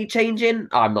Champions League need changing?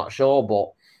 I'm not sure,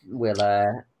 but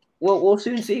we'll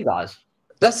soon see, guys.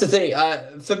 That's the thing.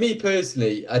 For me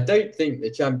personally, I don't think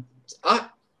the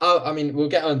I mean, we'll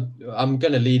get on. I'm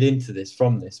going to lead into this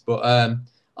from this, but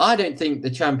I don't think the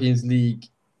Champions League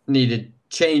needed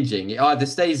changing. It either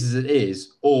stays as it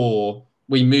is, or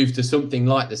we move to something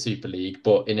like the Super League,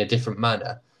 but in a different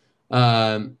manner.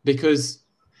 Because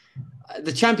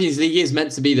the Champions League is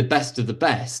meant to be the best of the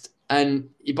best, and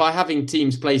by having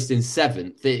teams placed in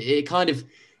 7th, it kind of,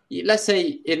 let's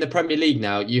say in the Premier League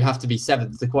now, you have to be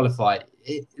 7th to qualify.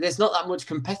 There's not that much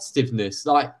competitiveness.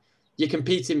 Like, you're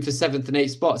competing for 7th and 8th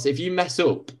spots. If you mess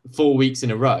up 4 weeks in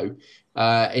a row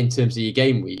in terms of your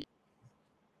game week,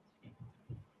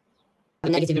 a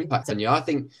negative impact on you. I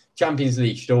think Champions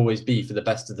League should always be for the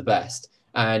best of the best,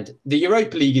 and the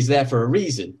Europa League is there for a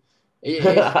reason.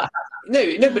 No,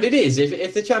 but it is.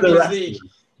 If the Champions League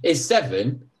is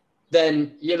 7,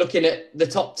 then you're looking at the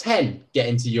top 10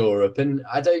 getting to Europe, and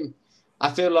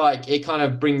I feel like it kind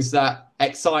of brings that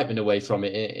excitement away from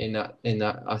it in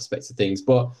that aspect of things.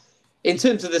 But in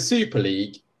terms of the Super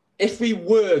League, if we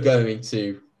were going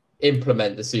to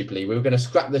implement the Super League, we were going to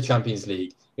scrap the Champions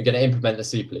League, we're going to implement the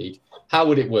Super League, how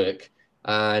would it work?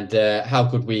 And how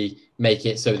could we make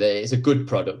it so that it's a good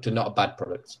product and not a bad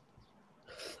product?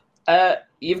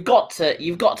 You've got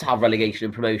to have relegation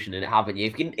and promotion in it, haven't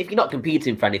you? If you're not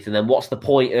competing for anything, then what's the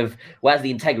point of, where's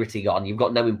the integrity gone? You've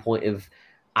got no point of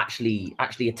actually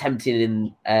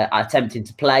attempting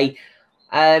to play.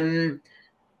 I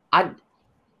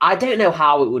don't know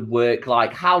how it would work.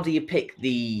 Like, how do you pick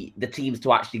the teams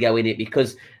to actually go in it?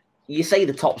 Because you say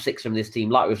the top 6 from this team,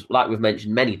 like we've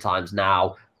mentioned many times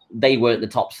now, they weren't the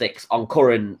top 6 on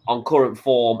current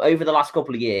form over the last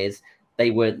couple of years.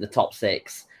 They weren't the top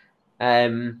 6. I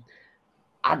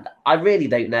really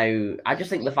don't know. I just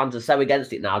think the fans are so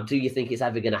against it now. Do you think it's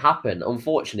ever going to happen?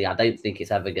 Unfortunately, I don't think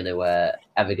it's ever going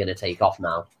to take off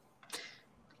now.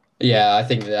 Yeah, I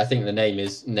think the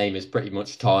name is pretty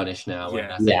much tarnished now.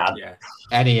 Yeah. And I think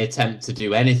any attempt to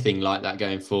do anything like that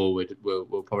going forward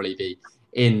will probably be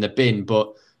in the bin.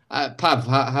 But Pav,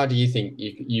 how do you think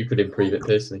you could improve it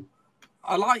personally?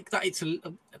 I like that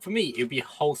for me, it would be a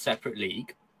whole separate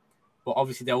league, but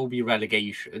obviously there will be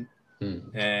relegation.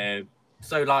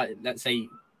 So, like, let's say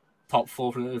top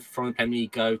 4 from the Premier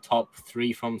League go, top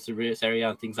 3 from Serie A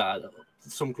and things like that.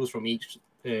 Some clubs from each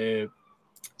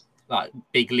like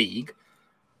big league,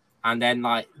 and then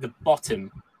like the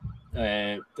bottom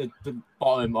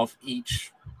of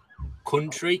each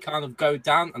country kind of go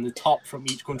down, and the top from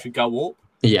each country go up.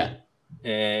 Yeah.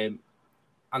 And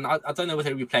I don't know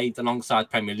whether we played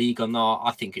alongside Premier League or not. I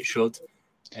think it should.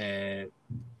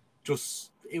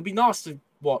 Just it would be nice to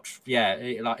watch,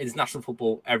 like international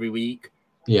football every week.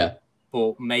 Yeah.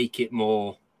 But make it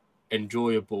more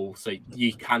enjoyable so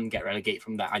you can get relegated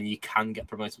from that and you can get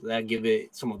promoted there. Give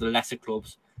it some of the lesser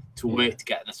clubs to work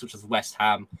together, such as West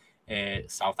Ham,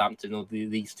 Southampton, or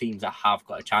these teams that have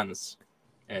got a chance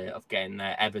of getting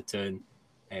there. Everton.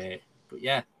 But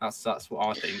yeah, that's what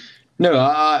I think. No,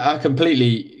 I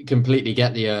completely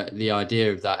get the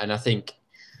idea of that, and I think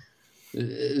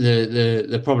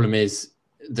the problem is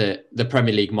that the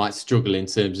Premier League might struggle in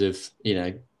terms of, you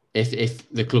know, if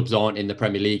the clubs aren't in the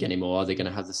Premier League anymore, are they going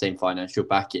to have the same financial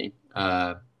backing?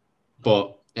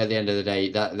 But at the end of the day,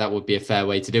 that would be a fair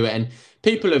way to do it. And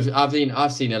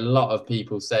I've seen a lot of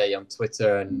people say on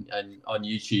Twitter and on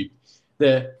YouTube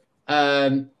that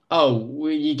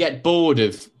you get bored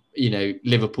of, you know,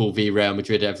 Liverpool v Real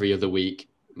Madrid every other week.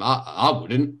 I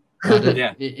wouldn't.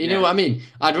 You know what I mean?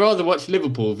 I'd rather watch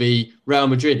Liverpool v Real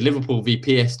Madrid, Liverpool v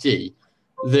PSG,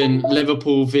 than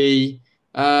Liverpool v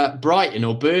Brighton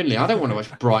or Burnley. I don't want to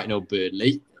watch Brighton or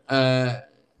Burnley.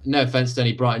 No offense to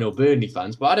any Brighton or Burnley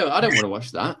fans, but I don't want to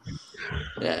watch that.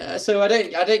 So I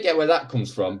don't get where that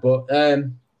comes from. But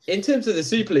in terms of the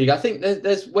Super League, I think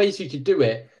there's ways you could do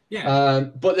it. Yeah.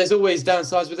 But there's always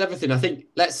downsides with everything. I think,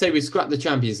 let's say we scrap the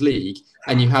Champions League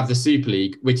and you have the Super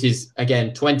League, which is,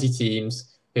 again, 20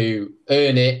 teams who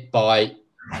earn it by,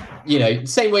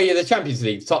 same way the Champions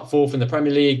League, top 4 from the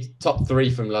Premier League, top 3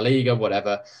 from La Liga,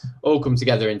 whatever, all come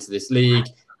together into this league.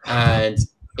 And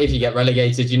if you get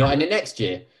relegated, you're not in it next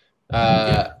year.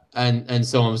 And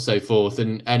so on and so forth.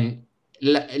 And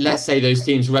let's say those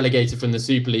teams relegated from the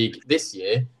Super League this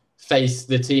year face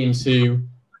the teams who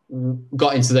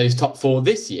got into those top 4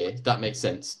 this year. If that makes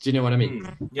sense. Do you know what I mean?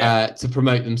 To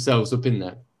promote themselves up in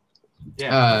there.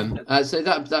 So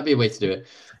that'd be a way to do it.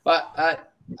 But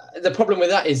the problem with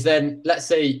that is then, let's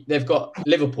say they've got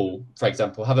Liverpool, for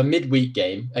example, have a midweek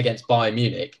game against Bayern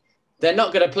Munich. They're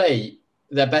not going to play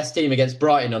their best team against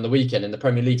Brighton on the weekend in the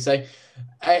Premier League. So,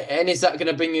 and is that going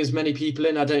to bring as many people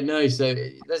in? I don't know. So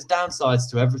there's downsides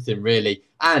to everything, really.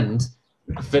 And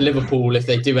for Liverpool, if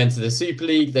they do enter the Super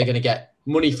League, they're going to get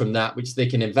money from that, which they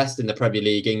can invest in the Premier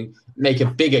League and make a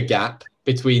bigger gap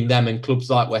between them and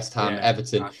clubs like West Ham,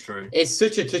 Everton. That's true. It's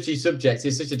such a touchy subject.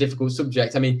 It's such a difficult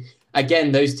subject. I mean,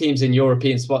 again, those teams in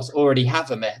European spots already have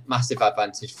a massive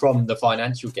advantage from the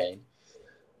financial game.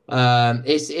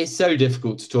 It's so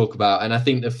difficult to talk about. And I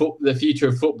think the future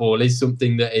of football is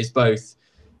something that is both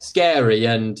scary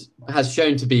and has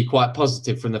shown to be quite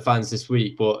positive from the fans this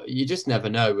week, but you just never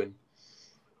know. And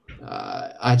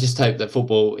I just hope that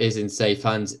football is in safe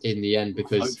hands in the end,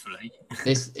 because hopefully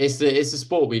it's a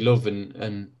sport we love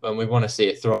and we want to see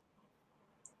it thrive.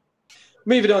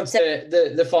 Moving on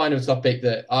to the final topic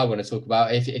that I want to talk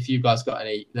about. If you guys got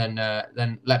any, then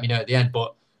let me know at the end.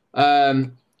 But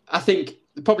I think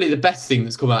probably the best thing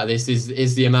that's come out of this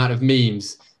is the amount of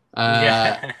memes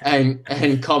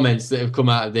and comments that have come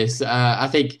out of this. I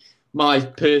think my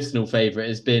personal favourite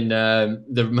has been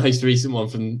the most recent one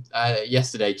from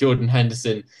yesterday, Jordan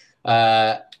Henderson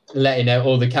letting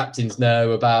all the captains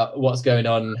know about what's going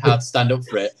on and how to stand up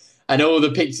for it. And all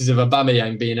the pictures of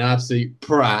Aubameyang being an absolute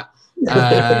prat,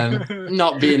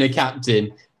 not being a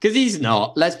captain. Because he's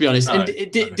not, let's be honest. No,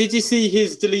 did you see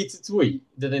his deleted tweet?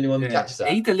 Did anyone catch that?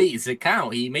 He deleted his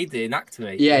account. He made it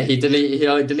inactivate. Yeah, he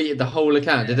deleted the whole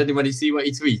account. Did anybody see what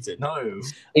he tweeted? No.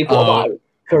 He put about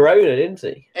Corona, didn't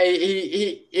he?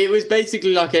 It was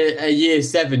basically like a year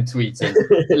 7 tweeting.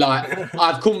 Like,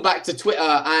 I've come back to Twitter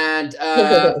and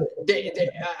I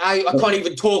can't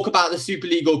even talk about the Super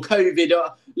League or COVID.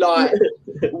 Like,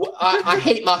 I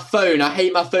hate my phone.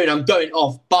 I'm going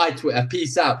off. Bye, Twitter.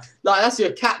 Peace out. Like, that's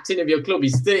your captain of your club.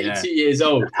 He's 32 years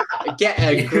old. Get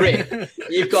a grip.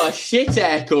 You've got a shit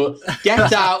haircut.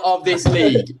 Get out of this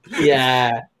league.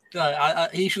 Yeah. No,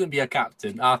 he shouldn't be a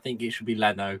captain. I think it should be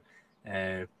Leno.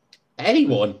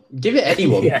 Anyone. Give it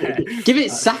anyone. Give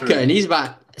it Saka, true. and he's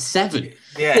about 7.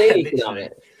 Yeah. He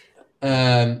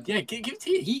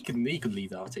can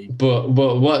lead our team. But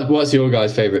what's your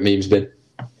guys' favourite memes been?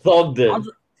 Thogden.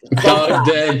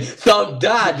 Thug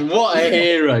Dad, what a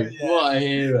hero! What a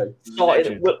hero!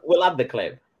 We'll add the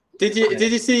clip. Did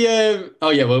you see? Oh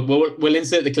yeah, we'll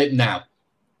insert the clip now.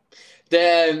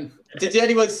 Did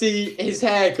anyone see his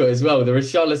haircut as well? The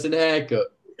Richarlison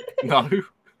haircut. No.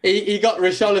 He got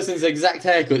Richarlison's exact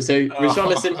haircut. So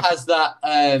Richarlison has that,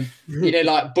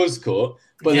 like buzz cut,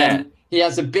 but then he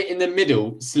has a bit in the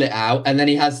middle slit out, and then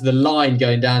he has the line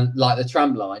going down like the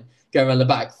tram line going around the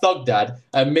back. Thug Dad,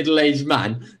 a middle-aged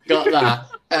man, got that,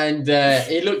 and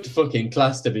he looked fucking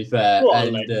class. To be fair,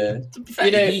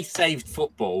 He saved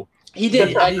football. He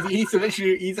did. He's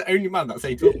the only man that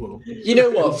saved football. You know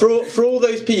what? For all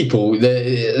those people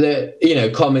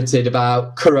that commented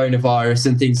about coronavirus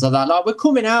and things like that, like, we're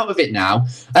coming out of it now.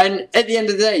 And at the end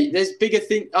of the day, there's bigger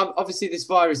things. Obviously, this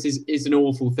virus is an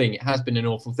awful thing. It has been an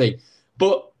awful thing,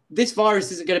 but this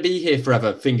virus isn't going to be here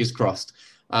forever. Fingers crossed.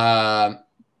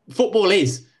 Football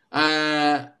is,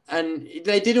 and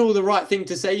they did all the right thing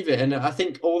to save it. And I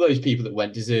think all those people that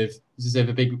went deserve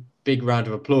a big round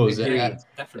of applause.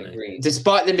 Definitely.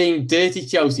 Despite them being dirty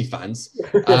Chelsea fans,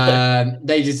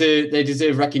 they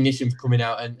deserve recognition for coming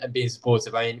out and being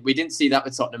supportive. I mean, we didn't see that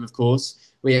with Tottenham, of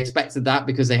course. We expected that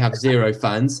because they have 0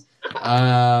 fans.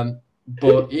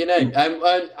 But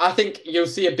I think you'll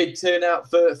see a big turnout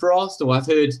for Arsenal. I've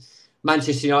heard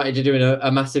Manchester United are doing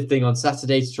a massive thing on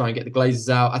Saturday to try and get the Glazers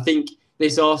out. I think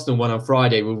this Arsenal one on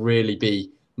Friday will really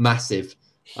be massive.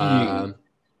 And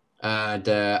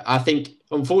I think,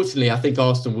 unfortunately,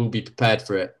 Arsenal will be prepared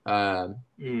for it.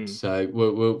 So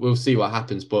we'll see what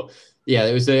happens. But yeah,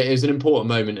 it was an important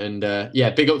moment, and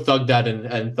big up Thug Dad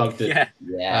and Thug Dad.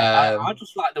 Yeah. I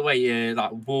just like the way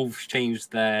like Wolves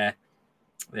changed their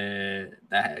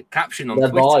caption on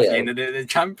Twitter bio. saying that they're the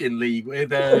Champion League, we're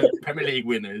the Premier League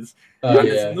winners. Oh, and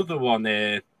there's another one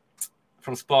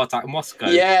from Spartak Moscow.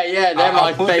 Yeah, they're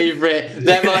my favourite.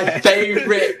 They're my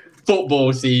favourite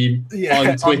football team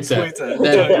on Twitter.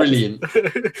 They're brilliant.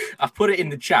 I've put it in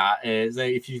the chat. So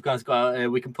if you guys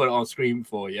got, we can put it on screen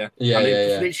for you. Yeah, and they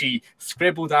just literally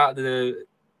scribbled out the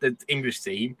English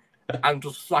team. And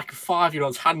just like a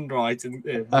 5-year-old's handwriting,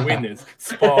 winners,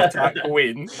 Spartak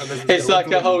win. And it's like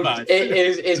a whole.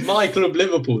 It's my club,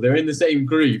 Liverpool. They're in the same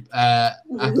group. I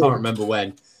can't remember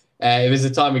when. It was the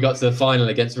time we got to the final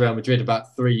against Real Madrid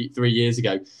about three years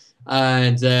ago,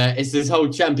 and it's this whole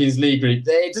Champions League group.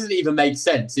 It doesn't even make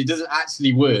sense. It doesn't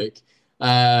actually work,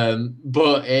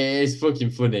 but it's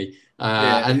fucking funny.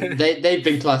 And they've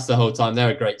been classed the whole time.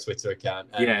 They're a great Twitter account.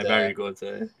 And, very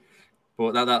good.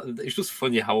 But that it's just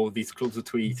funny how all these clubs are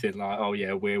tweeting like, "Oh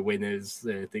yeah, we're winners,"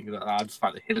 things like that. I just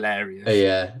find it hilarious.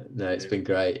 Yeah, no, it's been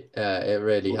great. It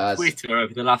really has. Twitter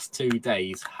over the last 2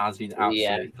 days has been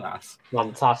absolutely class.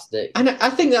 Fantastic. And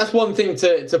I think that's one thing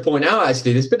to point out.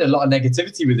 Actually, there's been a lot of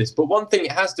negativity with this, but one thing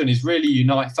it has done is really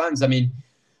unite fans. I mean,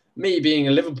 me being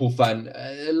a Liverpool fan,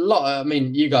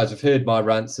 you guys have heard my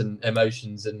rants and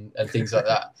emotions and things like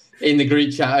that in the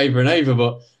group chat over and over,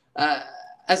 but.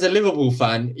 As a Liverpool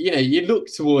fan, you look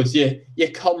towards your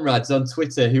comrades on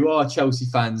Twitter who are Chelsea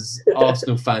fans,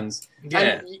 Arsenal fans,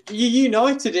 and you're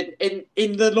united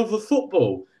in the love of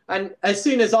football. And as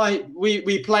soon as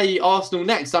we play Arsenal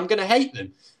next, I'm going to hate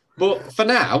them. But for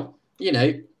now,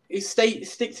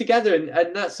 stick together,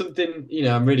 and that's something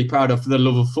I'm really proud of for the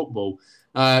love of football,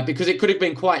 because it could have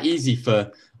been quite easy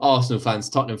for Arsenal fans,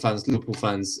 Tottenham fans, Liverpool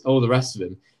fans, all the rest of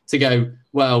them to go,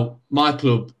 well, my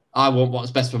club. I want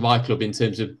what's best for my club in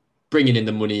terms of bringing in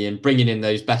the money and bringing in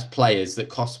those best players that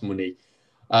cost money.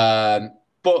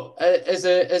 But as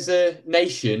a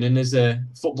nation and as a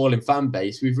footballing fan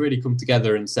base, we've really come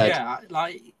together and said,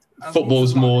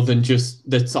 football's more than just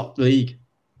the top league.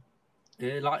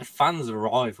 Like fans are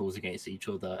rivals against each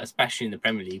other, especially in the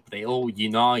Premier League. But they all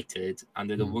united and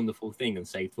did a wonderful thing and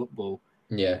saved football.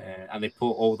 Yeah, and they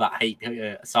put all that hate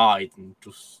aside and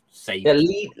just say.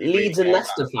 Leeds and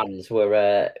Leicester fans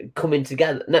were coming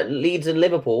together. No, Leeds and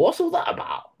Liverpool. What's all that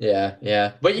about?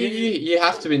 Yeah. But you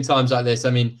have to in times like this. I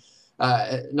mean,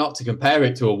 not to compare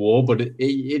it to a war, but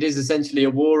it is essentially a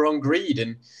war on greed,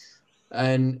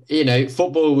 and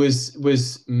football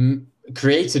was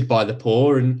created by the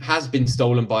poor and has been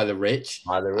stolen by the rich,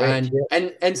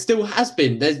 and still has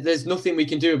been. There's nothing we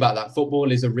can do about that.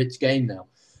 Football is a rich game now.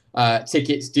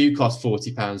 Tickets do cost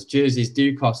 £40. Jerseys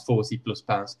do cost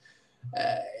 £40+.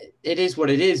 It is what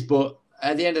it is. But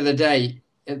at the end of the day,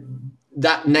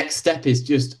 that next step is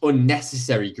just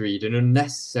unnecessary greed and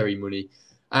unnecessary money,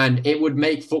 and it would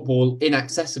make football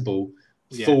inaccessible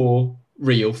for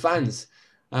real fans.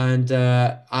 And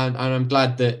I'm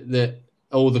glad that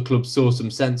all the clubs saw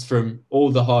some sense from all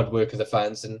the hard work of the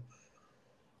fans, and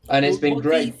it's been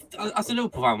great. As a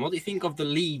Liverpool fan, what do you think of the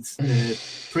Leeds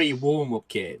pre-warm-up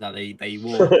kit that they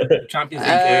wore? Champions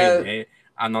League earlier,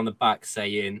 and on the back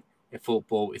saying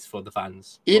football is for the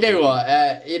fans. You know what?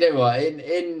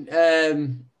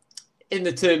 In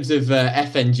the terms of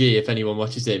FNG, if anyone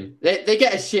watches him, they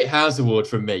get a shit house award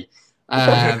from me.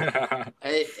 To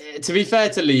be fair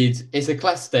to Leeds, it's a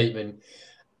class statement.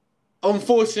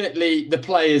 Unfortunately, the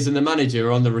players and the manager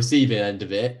are on the receiving end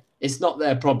of it. It's not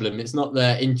their problem. It's not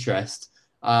their interest.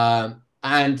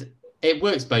 And it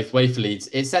works both ways for Leeds.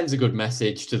 It sends a good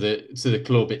message to the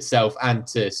club itself and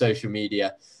to social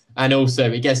media. And also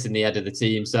it gets in the head of the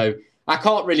team. So I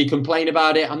can't really complain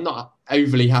about it. I'm not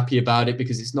overly happy about it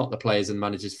because it's not the players and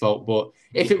managers' fault. But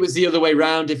if it was the other way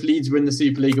around, if Leeds were in the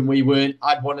Super League and we weren't,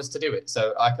 I'd want us to do it.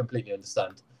 So I completely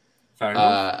understand. Fair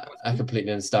enough. I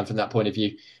completely understand from that point of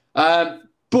view.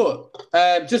 But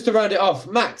just to round it off,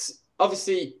 Max,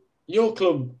 obviously your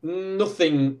club,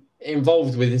 nothing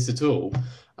involved with this at all.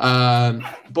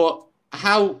 But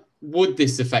how would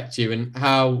this affect you, and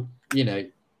how,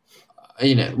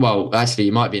 well, actually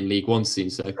you might be in League One soon,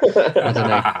 so I don't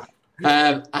know.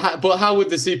 But how would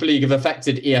the Super League have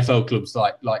affected EFL clubs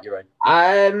like your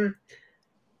own?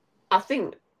 I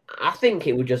think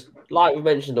it would just, like we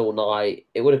mentioned all night,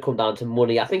 it would have come down to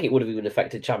money. I think it would have even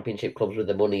affected Championship clubs with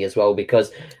the money as well,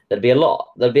 because there'd be a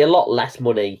lot less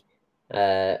money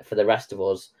for the rest of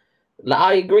us.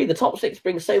 I agree. The top six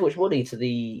brings so much money to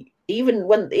the. Even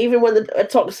when the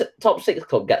top six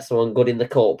club gets someone good in the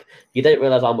cup, you don't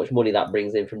realise how much money that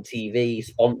brings in from TV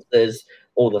sponsors,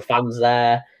 all the fans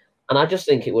there, And I just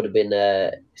think it would have been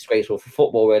disgraceful for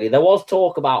football, really. There was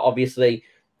talk about, obviously,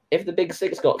 if the Big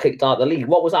Six got kicked out of the league,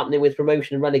 what was happening with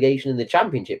promotion and relegation in the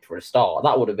Championship for a start?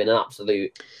 That would have been an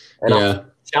absolute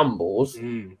shambles.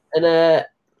 And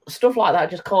stuff like that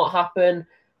just can't happen.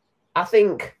 I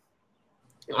think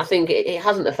it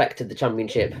hasn't affected the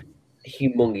Championship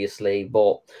humongously,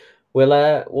 but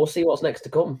we'll see what's next to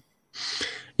come.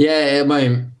 Yeah, I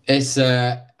mean, it's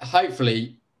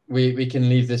hopefully we can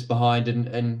leave this behind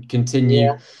and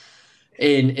continue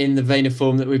in the vein of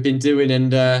form that we've been doing,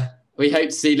 and we hope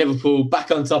to see Liverpool back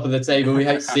on top of the table. We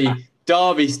hope to see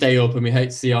Derby stay up, and we hope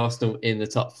to see Arsenal in the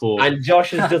top 4. And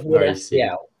Josh has just won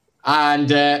FPL. And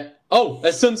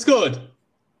has Son scored?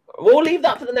 We'll leave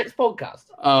that for the next podcast.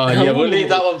 Oh, yeah, we'll leave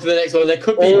that one for the next one. There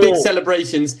could be big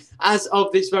celebrations. As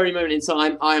of this very moment in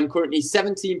time, I am currently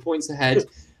 17 points ahead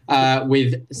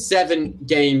with 7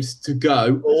 games to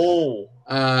go.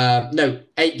 No,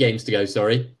 8 games to go,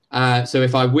 sorry. So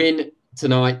if I win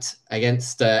tonight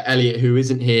against Elliot, who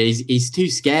isn't here, he's too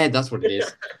scared, that's what it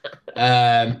is,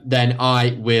 then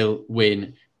I will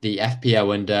win the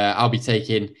FPL, and I'll be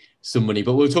taking some money,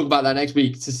 but we'll talk about that next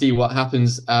week to see what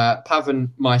happens. Pav and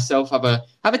myself have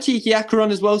a cheeky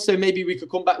Acheron as well, so maybe we could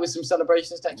come back with some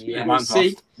celebrations next week. We'll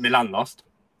see. Milan lost.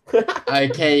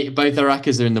 Okay, both our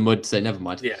Ackers are in the mud, so never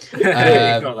mind. Yeah,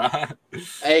 ignore that.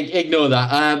 Ignore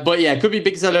that. But yeah, could be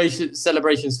big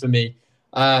celebrations for me.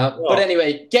 But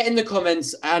anyway, get in the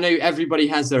comments. I know everybody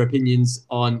has their opinions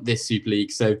on this Super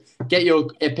League, so get your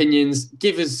opinions.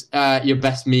 Give us your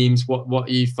best memes, what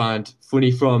you find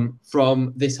funny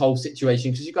from this whole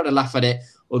situation, because you've got to laugh at it,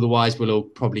 otherwise we'll all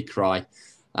probably cry.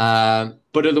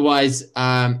 But otherwise,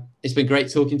 it's been great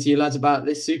talking to you lads about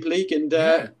this Super League,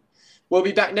 and we'll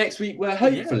be back next week where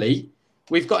hopefully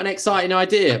we've got an exciting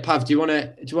idea. Pav, do you want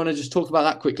to just talk about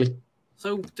that quickly?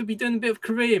 So to be doing a bit of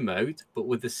career mode, but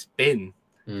with a spin.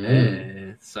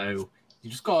 So you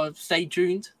just got to stay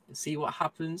tuned and see what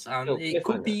happens, and it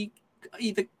could be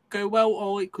either go well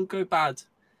or it could go bad.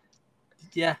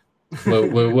 Yeah.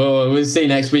 we'll see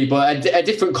next week, but a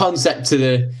different concept to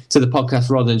the podcast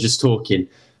rather than just talking.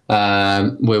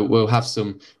 We'll have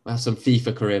some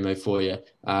FIFA career mode for you,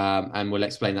 and we'll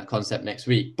explain that concept next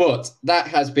week. But that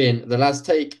has been the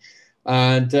LadsTake,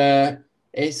 and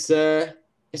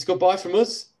it's goodbye from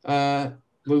us.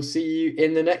 We'll see you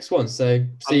in the next one. So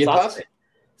see you, Pav.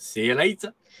 See you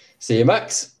later. See you,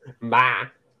 Max. Bye.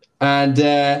 And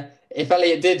if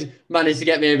Elliot did manage to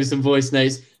get me over some voice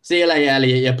notes, see you later,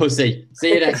 Elliot, you pussy.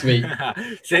 See you next week.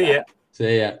 See ya.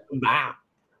 See ya. Bye.